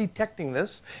ways of detecting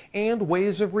this and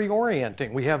ways of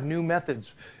reorienting. We have new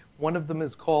methods. One of them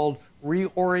is called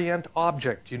reorient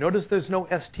object. You notice there's no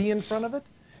ST in front of it?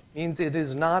 It means it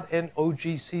is not an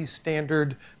OGC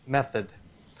standard method.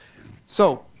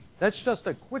 So that's just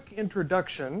a quick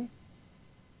introduction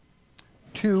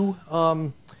to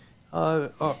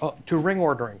ring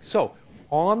ordering. So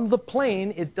on the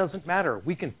plane, it doesn't matter.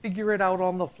 We can figure it out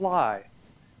on the fly.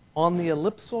 On the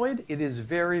ellipsoid, it is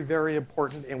very, very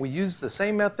important, and we use the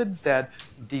same method that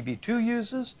DB2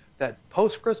 uses, that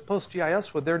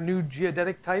PostGIS with their new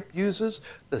geodetic type uses,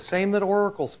 the same that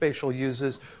Oracle Spatial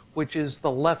uses, which is the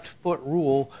left foot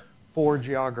rule for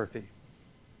geography.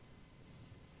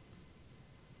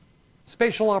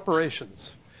 Spatial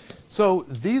operations. So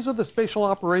these are the spatial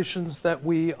operations that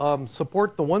we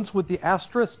support. The ones with the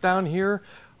asterisk down here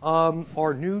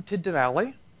are new to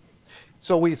Denali.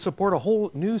 So we support a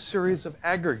whole new series of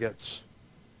aggregates.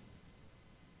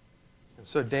 And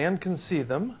so Dan can see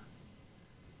them.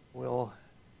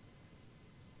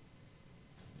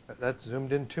 That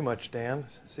zoomed in too much, Dan.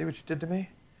 See what you did to me?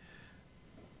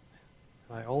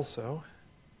 I also.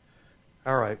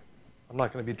 All right. I'm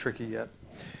not going to be tricky yet.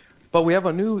 But we have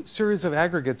a new series of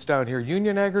aggregates down here.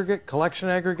 Union aggregate, collection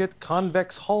aggregate,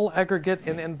 convex hull aggregate,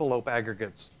 and envelope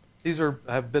aggregates. These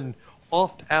have been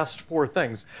oft asked for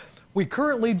things. We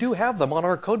currently do have them on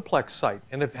our Codeplex site.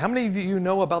 And how many of you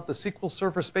know about the SQL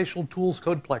Server Spatial Tools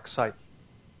Codeplex site?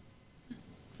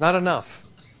 Not enough.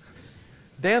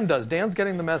 Dan does. Dan's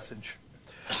getting the message.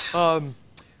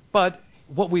 But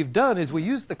what we've done is we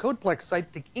use the Codeplex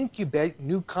site to incubate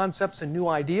new concepts and new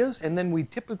ideas, and then we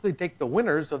typically take the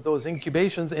winners of those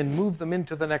incubations and move them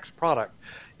into the next product.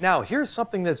 Now, here's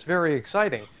something that's very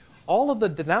exciting. All of the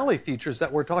Denali features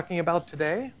that we're talking about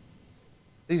today,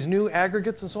 these new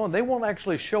aggregates and so on, they won't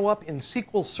actually show up in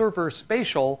SQL Server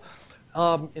Spatial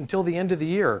until the end of the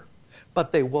year.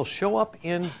 But they will show up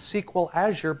in SQL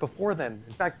Azure before then.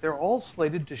 In fact, they're all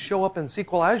slated to show up in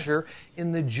SQL Azure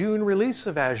in the June release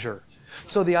of Azure.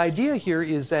 So the idea here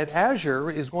is that Azure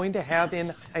is going to have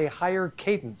a higher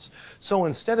cadence. So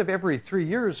instead of every 3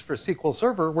 years for SQL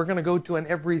Server, we're going to go to an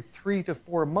every 3 to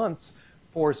 4 months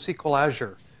for SQL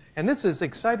Azure. And this is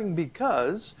exciting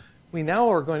because we now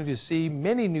are going to see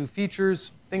many new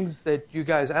features, things that you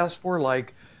guys asked for,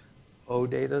 like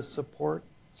OData support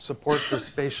for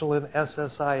spatial and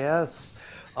SSIS.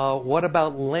 What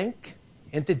about link,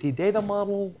 entity data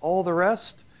model, all the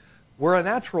rest? We're a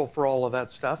natural for all of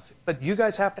that stuff, but you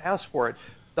guys have to ask for it.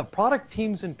 The product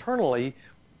teams internally,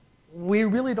 we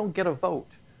really don't get a vote.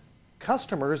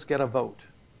 Customers get a vote.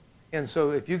 And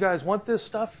so if you guys want this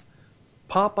stuff,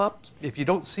 pop up. If you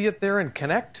don't see it there in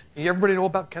Connect, everybody know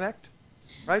about Connect,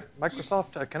 right?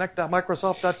 Microsoft,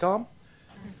 connect.microsoft.com.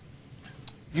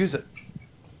 Use it.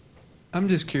 I'm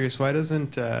just curious, why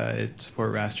doesn't it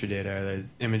support raster data? Are the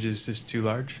images just too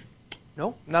large?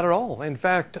 No, not at all. In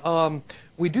fact,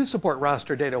 we do support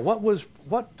raster data.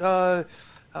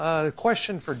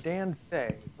 Question for Dan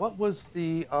Fay. What was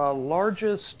the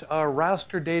largest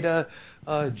raster data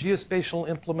geospatial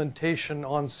implementation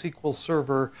on SQL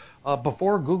Server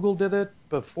before Google did it,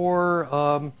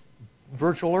 before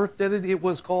Virtual Earth did it? It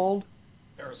was called?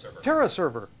 TerraServer.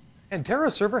 TerraServer. And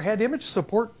TerraServer had image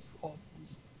support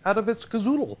out of its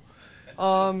cazoodle.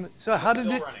 So how did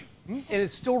it? Running. And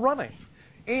it's still running.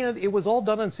 And it was all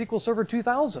done on SQL Server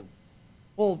 2000.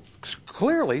 Well,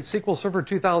 clearly, SQL Server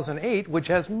 2008, which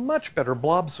has much better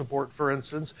blob support, for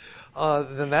instance,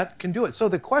 than that, can do it. So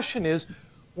the question is,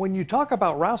 when you talk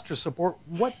about raster support,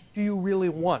 what do you really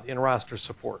want in raster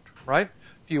support, right?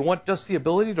 Do you want just the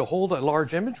ability to hold a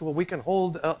large image? Well, we can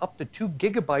hold up to 2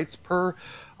 gigabytes per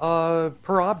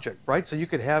object, right? So you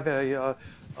could have a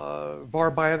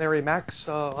var binary max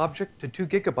object to 2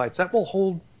 gigabytes. That will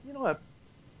hold, a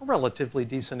relatively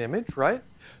decent image, right?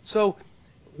 So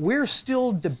we're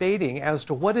still debating as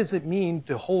to what does it mean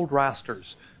to hold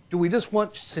rasters. Do we just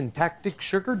want syntactic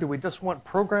sugar? Do we just want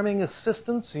programming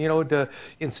assistance, to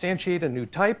instantiate a new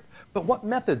type? But what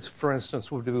methods, for instance,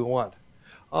 do we want?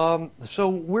 So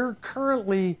we're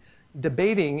currently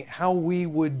debating how we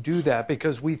would do that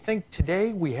because we think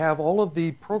today we have all of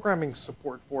the programming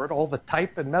support for it, all the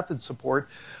type and method support.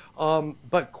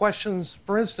 But questions,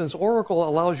 for instance, Oracle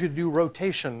allows you to do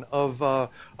rotation of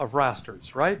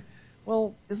rasters, right?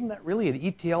 Well, isn't that really an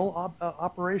ETL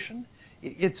operation?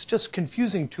 It's just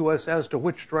confusing to us as to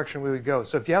which direction we would go.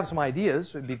 So if you have some ideas,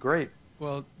 it'd be great.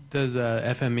 Well, does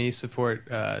FME support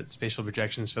spatial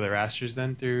projections for the rasters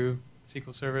then through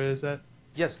SQL Server? Is that?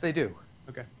 Yes, they do.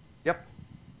 Okay. Yep.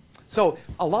 So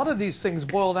a lot of these things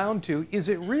boil down to, is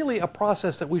it really a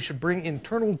process that we should bring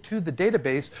internal to the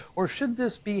database, or should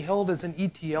this be held as an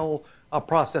ETL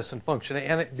process and function?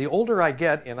 And the older I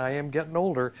get, and I am getting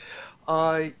older,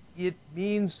 it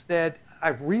means that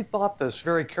I've rethought this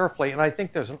very carefully, and I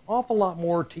think there's an awful lot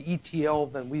more to ETL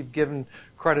than we've given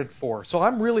credit for. So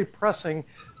I'm really pressing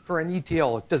for an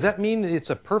ETL. Does that mean it's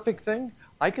a perfect thing?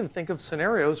 I can think of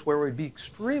scenarios where it would be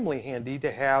extremely handy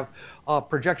to have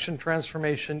projection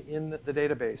transformation in the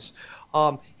database.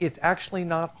 It's actually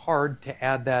not hard to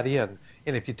add that in.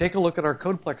 And if you take a look at our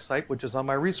Codeplex site, which is on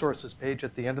my resources page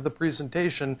at the end of the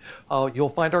presentation, you'll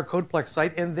find our Codeplex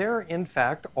site, and there, in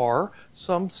fact, are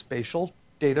some spatial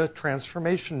data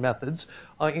transformation methods,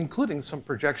 including some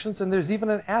projections, and there's even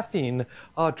an affine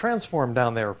transform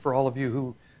down there for all of you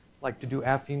who like to do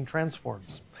affine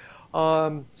transforms.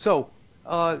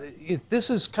 This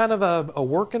is kind of a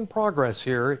work in progress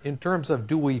here in terms of,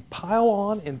 do we pile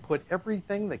on and put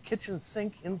everything, the kitchen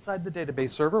sink, inside the database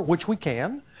server, which we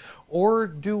can, or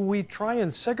do we try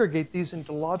and segregate these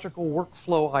into logical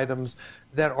workflow items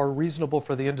that are reasonable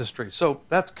for the industry? So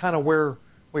that's kind of where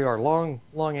we are. Long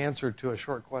answer to a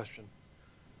short question.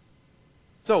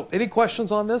 So any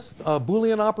questions on this?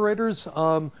 Boolean operators,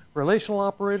 relational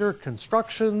operator,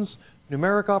 constructions,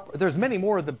 numeric there's many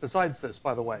more besides this,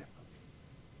 by the way.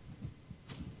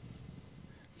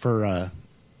 For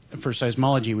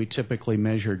seismology, we typically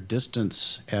measure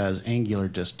distance as angular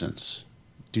distance.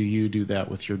 Do you do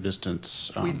that with your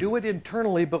distance? We do it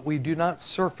internally, but we do not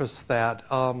surface that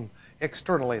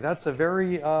externally. That's a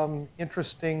very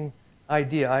interesting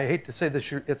idea. I hate to say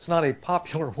this, it's not a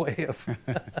popular way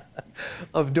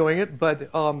of doing it,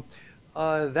 but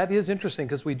that is interesting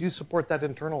because we do support that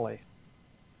internally.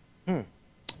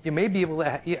 You may be able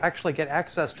to actually get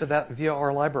access to that via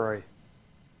our library.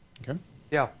 Okay.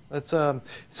 Yeah, that's,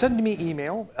 send me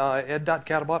email,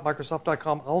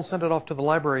 ed.katibah@microsoft.com. I'll send it off to the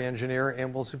library engineer,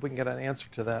 and we'll see if we can get an answer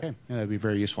to that. Okay, yeah, that'd be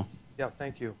very useful. Yeah,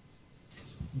 thank you.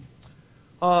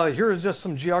 Here is just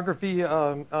some geography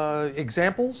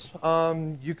examples.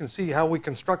 You can see how we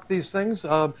construct these things.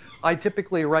 I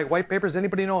typically write white papers.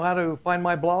 Anybody know how to find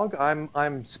my blog?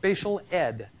 I'm Spatial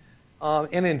Ed.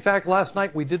 And in fact, last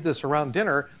night we did this around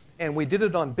dinner, and we did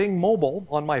it on Bing Mobile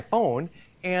on my phone.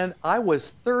 And I was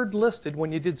third listed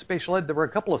when you did Spatial Ed. There were a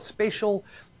couple of spatial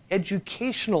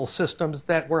educational systems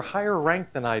that were higher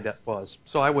ranked than I was.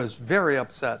 So I was very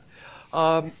upset.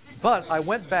 But I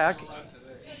went back.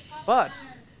 But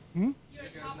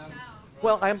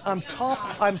well, I'm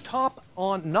top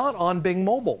on not on Bing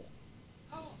Mobile.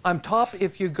 I'm top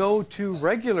if you go to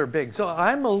regular Bing. So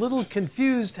I'm a little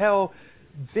confused how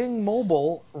Bing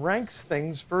Mobile ranks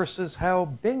things versus how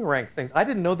Bing ranks things. I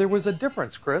didn't know there was a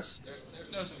difference, Chris. There's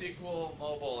no SQL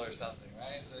mobile or something,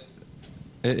 right?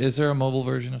 Is there a mobile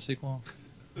version of SQL?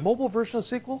 Mobile version of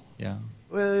SQL? Yeah.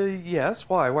 Yes.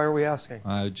 Why? Why are we asking?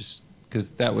 Just because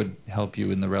that would help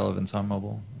you in the relevance on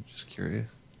mobile. I'm just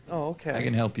curious. Oh, okay. I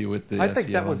can help you with the I think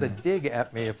SEO that was a dig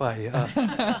at me if I...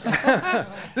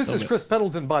 This is Chris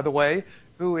Pendleton, by the way,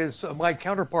 who is my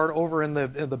counterpart over in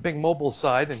the Bing Mobile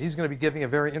side, and he's going to be giving a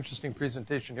very interesting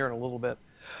presentation here in a little bit.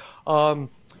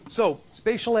 So,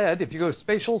 Spatial Ed, if you go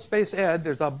Spatial Space Ed,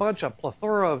 there's a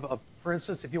plethora of For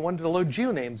instance, if you wanted to load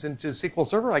geonames into SQL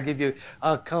Server, I give you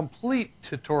a complete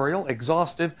tutorial,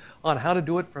 exhaustive, on how to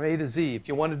do it from A to Z. If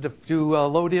you wanted to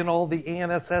load in all the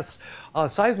ANSS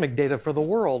seismic data for the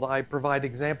world, I provide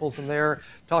examples in there,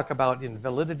 talk about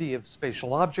invalidity of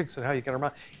spatial objects and how you can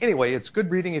remind. Anyway, it's good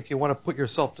reading if you want to put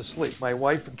yourself to sleep. My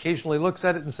wife occasionally looks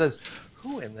at it and says,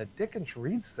 who in the dickens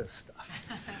reads this stuff?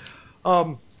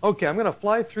 Okay, I'm going to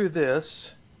fly through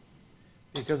this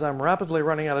because I'm rapidly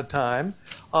running out of time.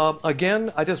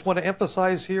 Again, I just want to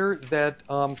emphasize here that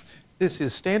this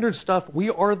is standard stuff. We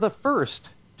are the first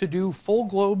to do full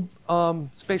globe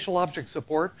spatial object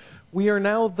support. We are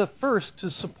now the first to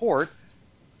support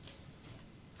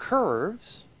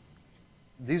curves.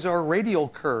 These are radial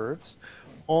curves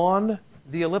on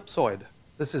the ellipsoid.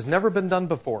 This has never been done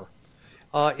before.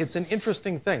 It's an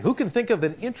interesting thing. Who can think of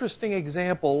an interesting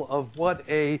example of what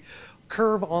a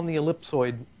curve on the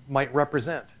ellipsoid might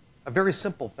represent? A very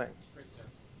simple thing. Great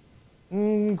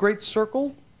circle. Great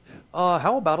circle?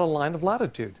 How about a line of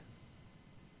latitude?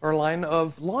 Or a line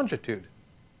of longitude?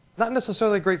 Not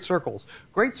necessarily great circles.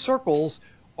 Great circles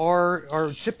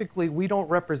are typically, we don't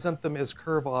represent them as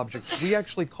curve objects. We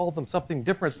actually call them something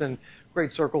different than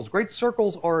great circles. Great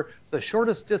circles are the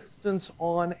shortest distance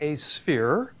on a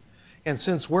sphere. And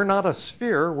since we're not a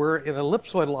sphere, we're an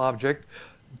ellipsoidal object,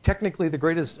 technically the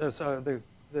greatest, the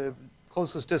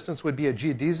closest distance would be a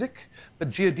geodesic.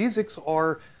 But geodesics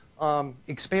are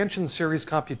expansion series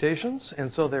computations,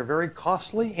 and so they're very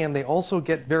costly, and they also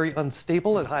get very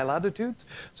unstable at high latitudes.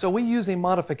 So we use a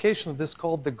modification of this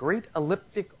called the Great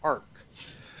Elliptic Arc.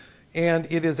 And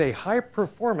it is a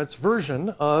high-performance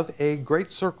version of a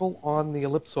great circle on the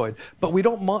ellipsoid. But we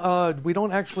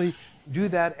don't actually do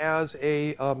that as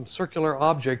a circular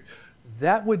object.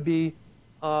 That would be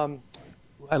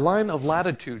a line of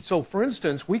latitude. So, for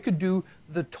instance, we could do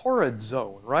the torrid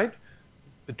zone, right?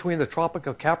 Between the Tropic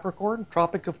of Capricorn,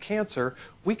 Tropic of Cancer.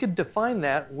 We could define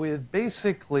that with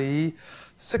basically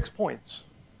 6 points.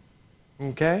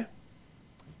 Okay?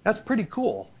 That's pretty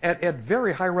cool at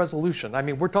very high resolution. I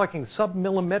mean, we're talking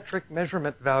sub-millimetric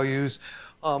measurement values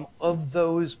of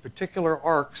those particular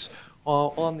arcs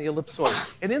on the ellipsoid.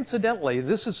 And incidentally,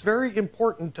 this is very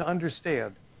important to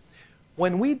understand.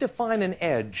 When we define an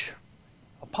edge,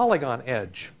 a polygon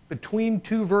edge, between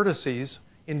two vertices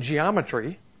in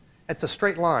geometry, it's a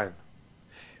straight line.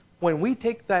 When we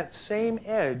take that same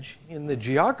edge in the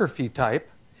geography type,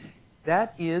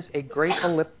 that is a great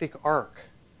elliptic arc.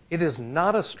 It is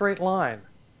not a straight line.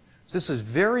 So this is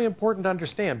very important to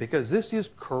understand because this is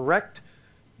correct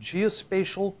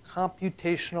geospatial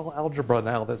computational algebra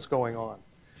now that's going on.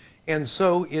 And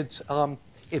so it's,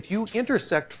 if you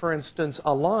intersect, for instance,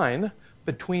 a line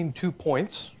between 2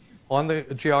 points on the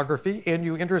geography and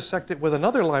you intersect it with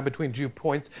another line between 2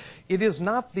 points, it is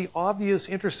not the obvious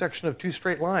intersection of two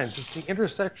straight lines. It's the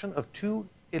intersection of two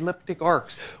elliptic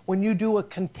arcs. When you do a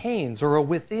contains or a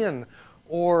within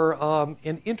or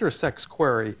an intersects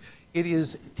query, it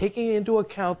is taking into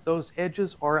account those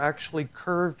edges are actually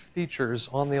curved features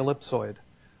on the ellipsoid.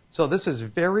 So this is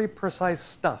very precise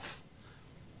stuff.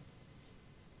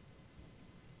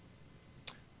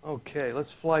 Okay,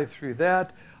 let's fly through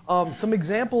that. Some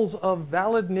examples of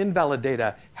valid and invalid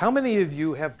data. How many of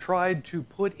you have tried to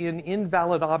put in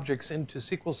invalid objects into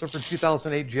SQL Server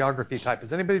 2008 geography type?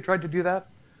 Has anybody tried to do that?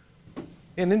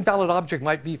 An invalid object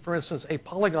might be, for instance, a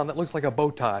polygon that looks like a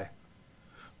bow tie.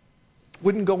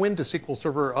 Wouldn't go into SQL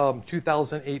Server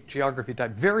 2008 geography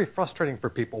type. Very frustrating for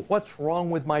people. What's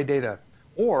wrong with my data?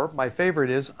 Or, my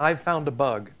favorite is, I've found a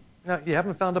bug. Now, you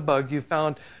haven't found a bug. You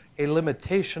found a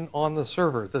limitation on the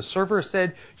server. The server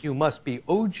said you must be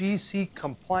OGC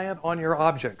compliant on your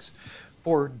objects.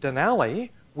 For Denali,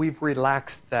 we've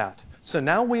relaxed that. So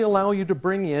now we allow you to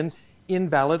bring in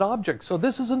invalid objects. So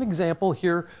this is an example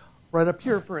here, right up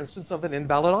here, for instance, of an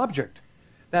invalid object.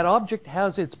 That object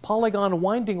has its polygon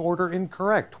winding order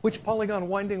incorrect. Which polygon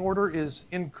winding order is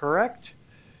incorrect?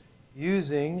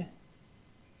 Using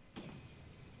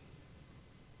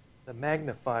the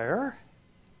magnifier.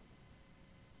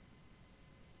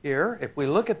 Here, if we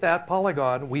look at that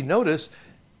polygon, we notice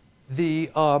the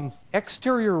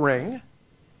exterior ring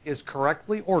is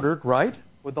correctly ordered, right,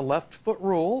 with the left foot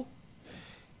rule.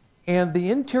 And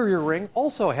the interior ring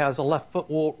also has a left foot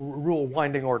rule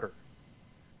winding order.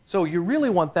 So you really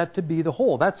want that to be the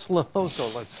whole. That's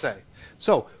lithoso, let's say.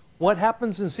 So what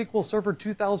happens in SQL Server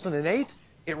 2008?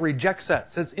 It rejects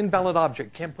that. Says invalid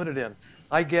object, can't put it in.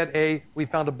 I get a, we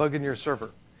found a bug in your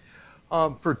server.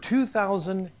 For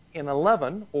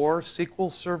 2011, or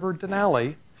SQL Server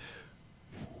Denali,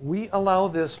 we allow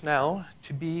this now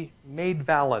to be made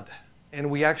valid. And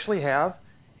we actually have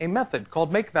a method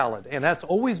called makeValid, and that's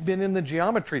always been in the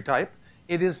geometry type.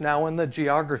 It is now in the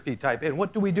geography type. And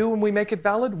what do we do when we make it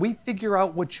valid? We figure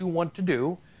out what you want to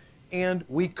do, and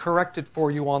we correct it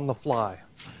for you on the fly.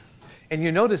 And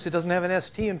you notice it doesn't have an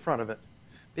ST in front of it,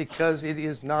 because it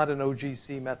is not an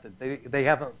OGC method. They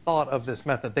haven't thought of this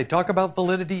method. They talk about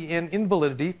validity and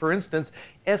invalidity. For instance,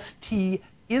 ST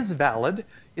is valid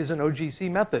is an OGC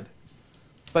method.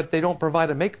 But they don't provide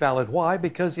a makeValid. Why?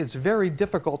 Because it's very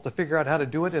difficult to figure out how to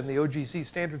do it, and the OGC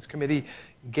Standards Committee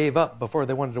gave up before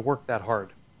they wanted to work that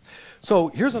hard. So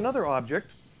here's another object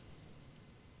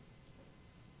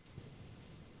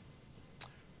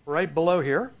right below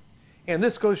here. And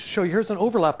this goes to show you, here's an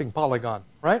overlapping polygon,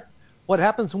 right? What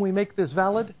happens when we make this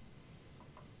valid?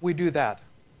 We do that,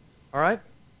 all right?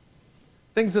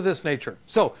 Things of this nature.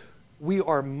 So we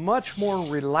are much more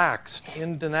relaxed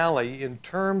in Denali in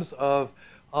terms of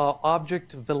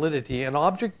object validity. And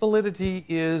object validity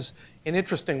is an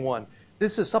interesting one.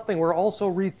 This is something we're also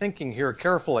rethinking here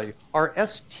carefully. Our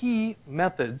ST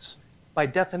methods, by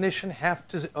definition, have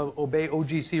to obey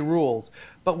OGC rules.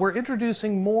 But we're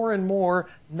introducing more and more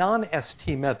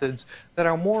non-ST methods that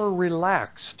are more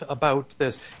relaxed about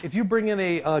this. If you bring in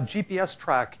a GPS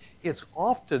track, it's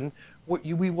often what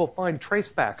we will find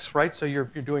tracebacks, right? So you're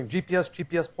doing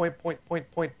GPS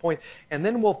point, and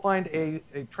then we'll find a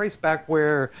traceback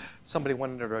where somebody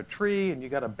went under a tree and you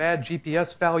got a bad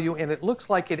GPS value, and it looks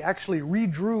like it actually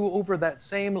redrew over that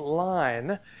same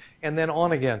line and then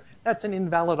on again. That's an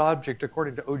invalid object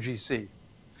according to OGC.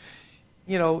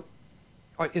 You know,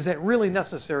 is that really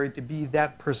necessary to be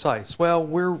that precise? Well,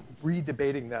 we're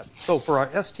redebating that. So for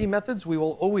our ST methods, we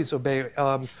will always obey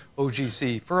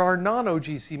OGC. For our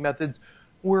non-OGC methods,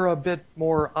 we're a bit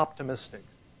more optimistic.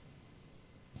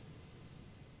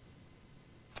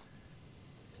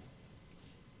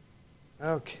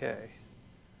 Okay.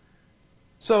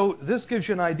 So this gives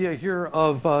you an idea here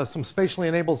of some spatially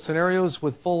enabled scenarios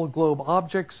with full globe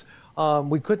objects.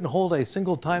 We couldn't hold a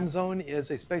single time zone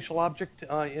as a spatial object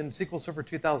in SQL Server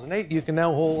 2008. You can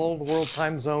now hold all the world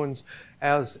time zones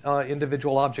as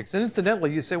individual objects. And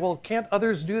incidentally, you say, well, can't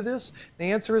others do this? The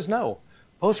answer is no.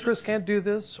 Postgres can't do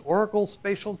this. Oracle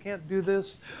Spatial can't do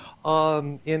this.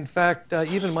 In fact,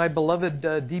 even my beloved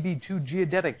DB2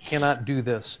 Geodetic cannot do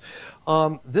this.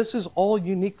 This is all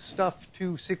unique stuff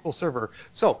to SQL Server.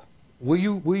 So will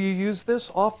you use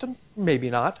this often? Maybe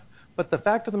not. But the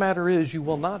fact of the matter is you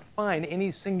will not find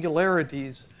any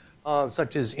singularities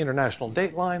such as international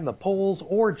dateline, the poles,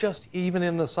 or just even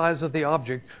in the size of the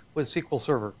object with SQL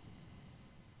Server.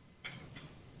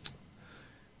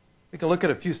 We can look at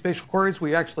a few spatial queries.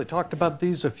 We actually talked about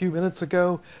these a few minutes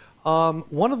ago.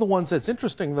 One of the ones that's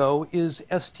interesting, though, is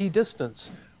ST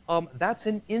distance. That's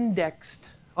an indexed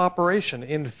operation.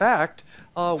 In fact,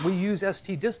 we use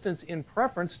ST distance in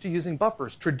preference to using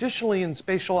buffers. Traditionally, in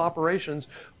spatial operations,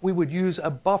 we would use a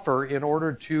buffer in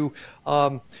order to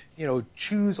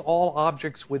choose all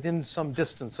objects within some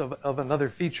distance of another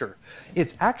feature.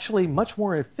 It's actually much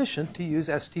more efficient to use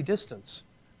ST distance.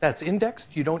 That's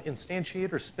indexed. You don't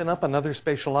instantiate or spin up another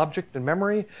spatial object in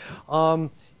memory.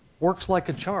 Works like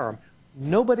a charm.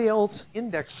 Nobody else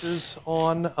indexes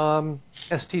on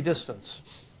ST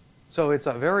distance. So it's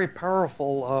a very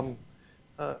powerful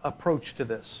approach to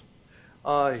this.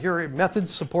 Here are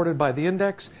methods supported by the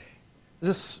index.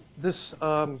 This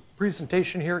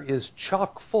presentation here is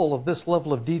chock full of this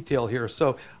level of detail here.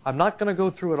 So I'm not going to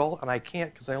go through it all, and I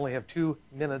can't because I only have 2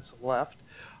 minutes left.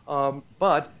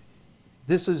 But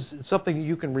this is something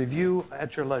you can review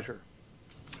at your leisure.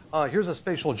 Here's a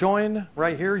spatial join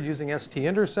right here using ST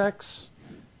intersects.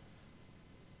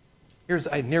 Here's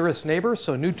a nearest neighbor.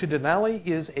 So new to Denali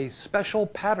is a special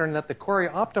pattern that the query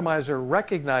optimizer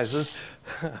recognizes,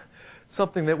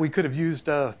 something that we could have used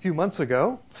a few months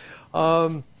ago.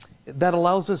 That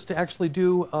allows us to actually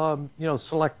do,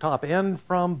 select top n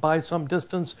from by some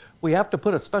distance. We have to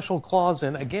put a special clause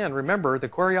in. Again, remember, the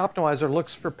query optimizer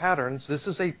looks for patterns. This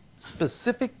is a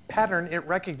specific pattern it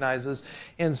recognizes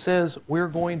and says we're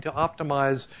going to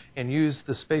optimize and use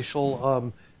the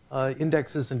spatial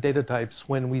indexes and data types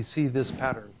when we see this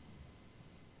pattern.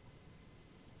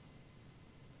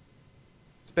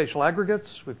 Spatial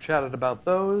aggregates, we've chatted about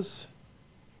those.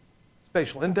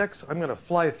 Spatial index, I'm going to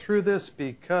fly through this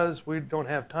because we don't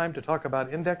have time to talk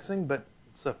about indexing, but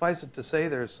suffice it to say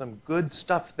there's some good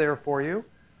stuff there for you.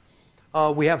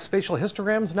 We have spatial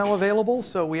histograms now available,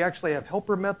 so we actually have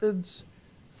helper methods.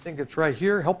 I think it's right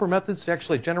here, helper methods to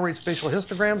actually generate spatial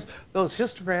histograms. Those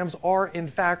histograms are, in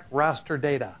fact, raster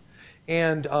data.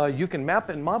 And you can map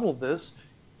and model this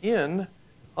in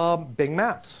Bing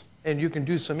Maps. and you can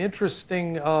do some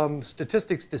interesting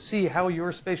statistics to see how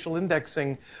your spatial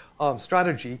indexing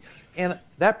strategy. And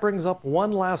that brings up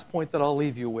one last point that I'll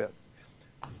leave you with.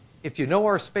 If you know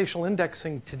our spatial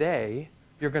indexing today,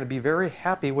 you're going to be very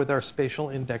happy with our spatial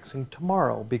indexing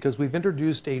tomorrow, because we've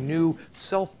introduced a new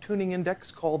self-tuning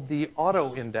index called the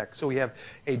auto index. So we have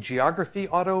a geography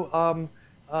auto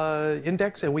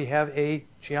index, and we have a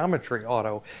geometry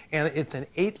auto. And it's an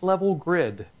 8-level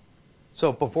grid.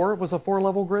 So before it was a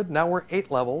 4-level grid, now we're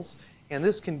 8 levels. And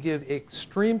this can give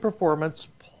extreme performance,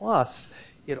 plus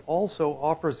it also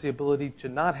offers the ability to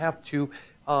not have to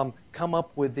come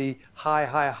up with the high,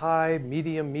 high, high,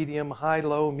 medium, medium, high,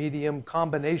 low, medium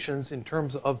combinations in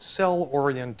terms of cell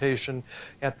orientation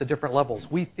at the different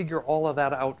levels. We figure all of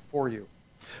that out for you.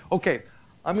 Okay,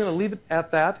 I'm going to leave it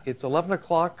at that. It's 11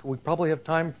 o'clock. We probably have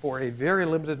time for a very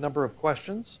limited number of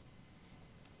questions.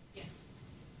 Yes.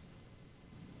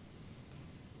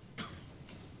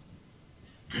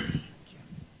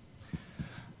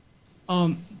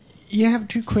 You have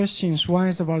two questions. One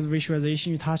is about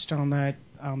visualization. You touched on that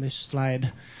on this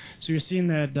slide. So you're seeing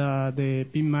that the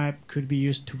bitmap could be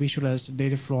used to visualize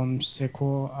data from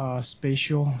SQL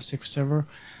Spatial, SQL Server.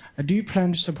 Do you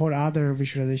plan to support other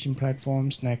visualization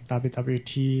platforms like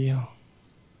WWT?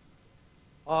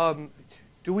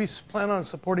 Do we plan on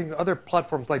supporting other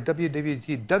platforms like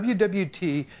WWT?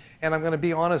 WWT, and I'm going to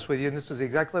be honest with you, and this is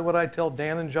exactly what I tell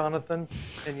Dan and Jonathan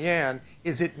and Yan,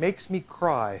 is it makes me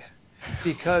cry,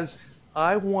 because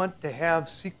I want to have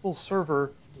SQL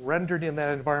Server rendered in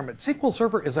that environment. SQL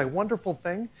Server is a wonderful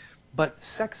thing, but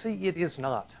sexy it is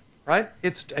not, right?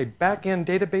 It's a back-end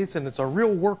database, and it's a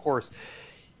real workhorse.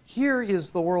 Here is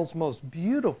the world's most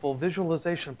beautiful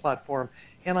visualization platform,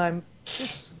 and I'm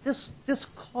this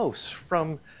close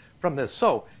from this.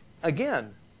 So,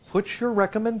 again, put your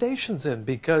recommendations in,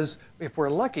 because if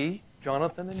we're lucky,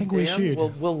 Jonathan and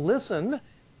Dan will listen,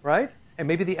 right? And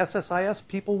maybe the SSIS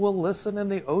people will listen,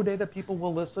 and the OData people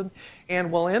will listen,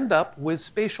 and we'll end up with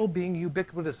spatial being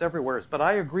ubiquitous everywhere. But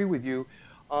I agree with you.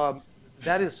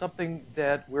 That is something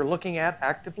that we're looking at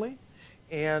actively.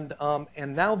 And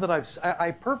now that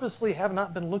I purposely have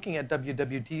not been looking at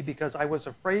WWT because I was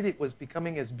afraid it was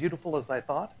becoming as beautiful as I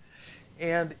thought.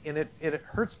 And it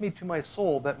hurts me to my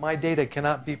soul that my data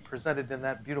cannot be presented in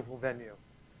that beautiful venue.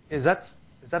 Is that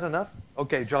enough?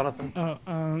 Okay, Jonathan.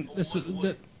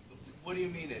 What do you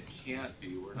mean it can't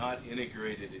be? We're not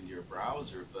integrated in your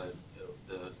browser, but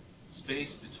the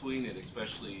space between it,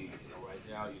 especially right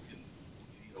now, you can.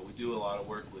 We do a lot of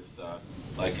work with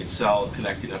like Excel,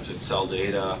 connecting up to Excel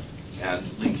data and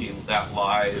linking that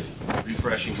live,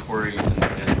 refreshing queries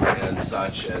and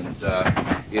such. And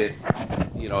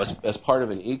as part of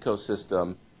an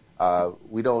ecosystem,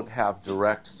 we don't have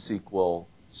direct SQL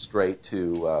straight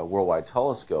to Worldwide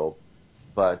Telescope,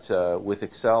 but with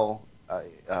Excel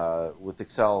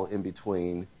in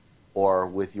between, or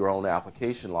with your own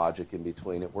application logic in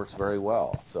between, it works very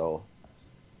well. So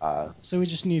we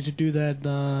just need to do that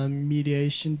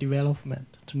mediation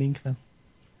development to link them.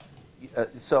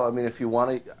 So, I mean, if you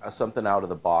want something out of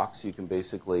the box, you can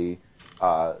basically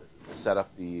set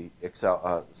up a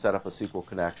SQL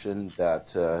connection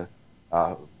that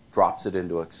drops it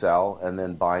into Excel, and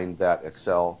then bind that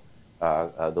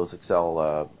those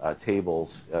Excel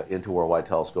tables into Worldwide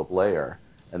Telescope layer.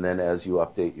 And then as you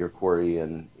update your query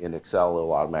in Excel,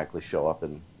 it'll automatically show up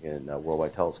in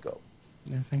Worldwide Telescope.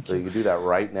 Yeah, thank you. So you can do that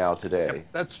right now today. Yep,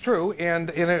 that's true,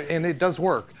 and it does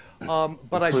work.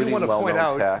 But I do want to point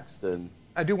out text and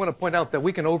I do want to point out that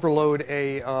we can overload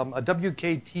a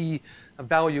WKT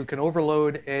value can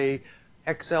overload a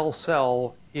Excel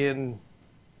cell in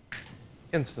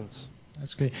instance.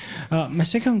 That's great. My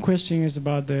second question is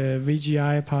about the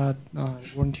VGI part,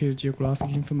 Volunteer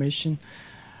Geographic Information.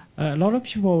 A lot of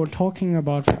people were talking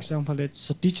about, for example,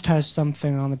 let's digitize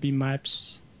something on the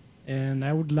bitmaps. And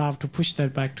I would love to push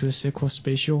that back to the SQL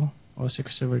Spatial or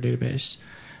SQL Server database.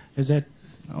 Has that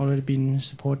already been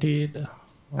supported?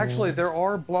 Actually, there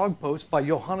are blog posts by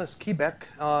Johannes Kiebeck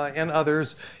and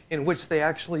others in which they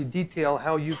actually detail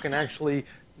how you can actually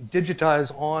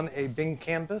digitize on a Bing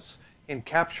canvas and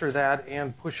capture that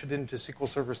and push it into SQL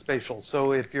Server Spatial.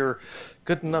 So if you're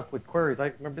good enough with queries,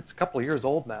 I remember it's a couple of years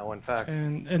old now, in fact.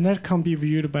 And that can be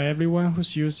viewed by everyone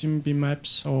who's using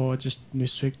bitmaps, or just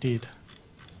restricted?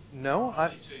 No,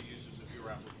 only to users of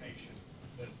your application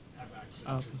that have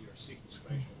access to your SQL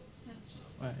Spatial instance.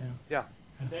 Yeah.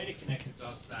 Data Connector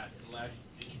does that. It allows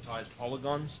you to digitize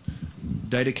polygons.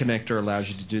 Data Connector allows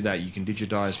you to do that. You can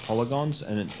digitize polygons,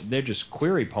 and they're just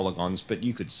query polygons, but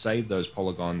you could save those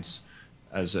polygons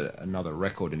as another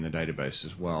record in the database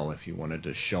as well if you wanted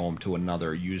to show them to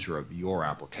another user of your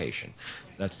application.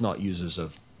 That's not users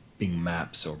of Bing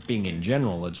Maps or Bing in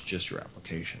general. It's just your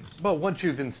application. But once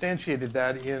you've instantiated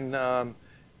that in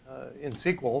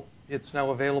SQL, it's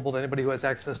now available to anybody who has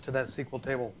access to that SQL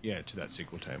table. Yeah, to that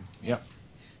SQL table. Yep.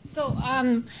 So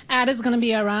Ed is going to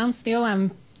be around still.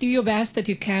 Do your best that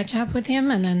you catch up with him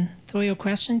and then throw your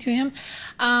question to him.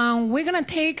 We're going to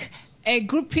take a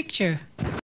group picture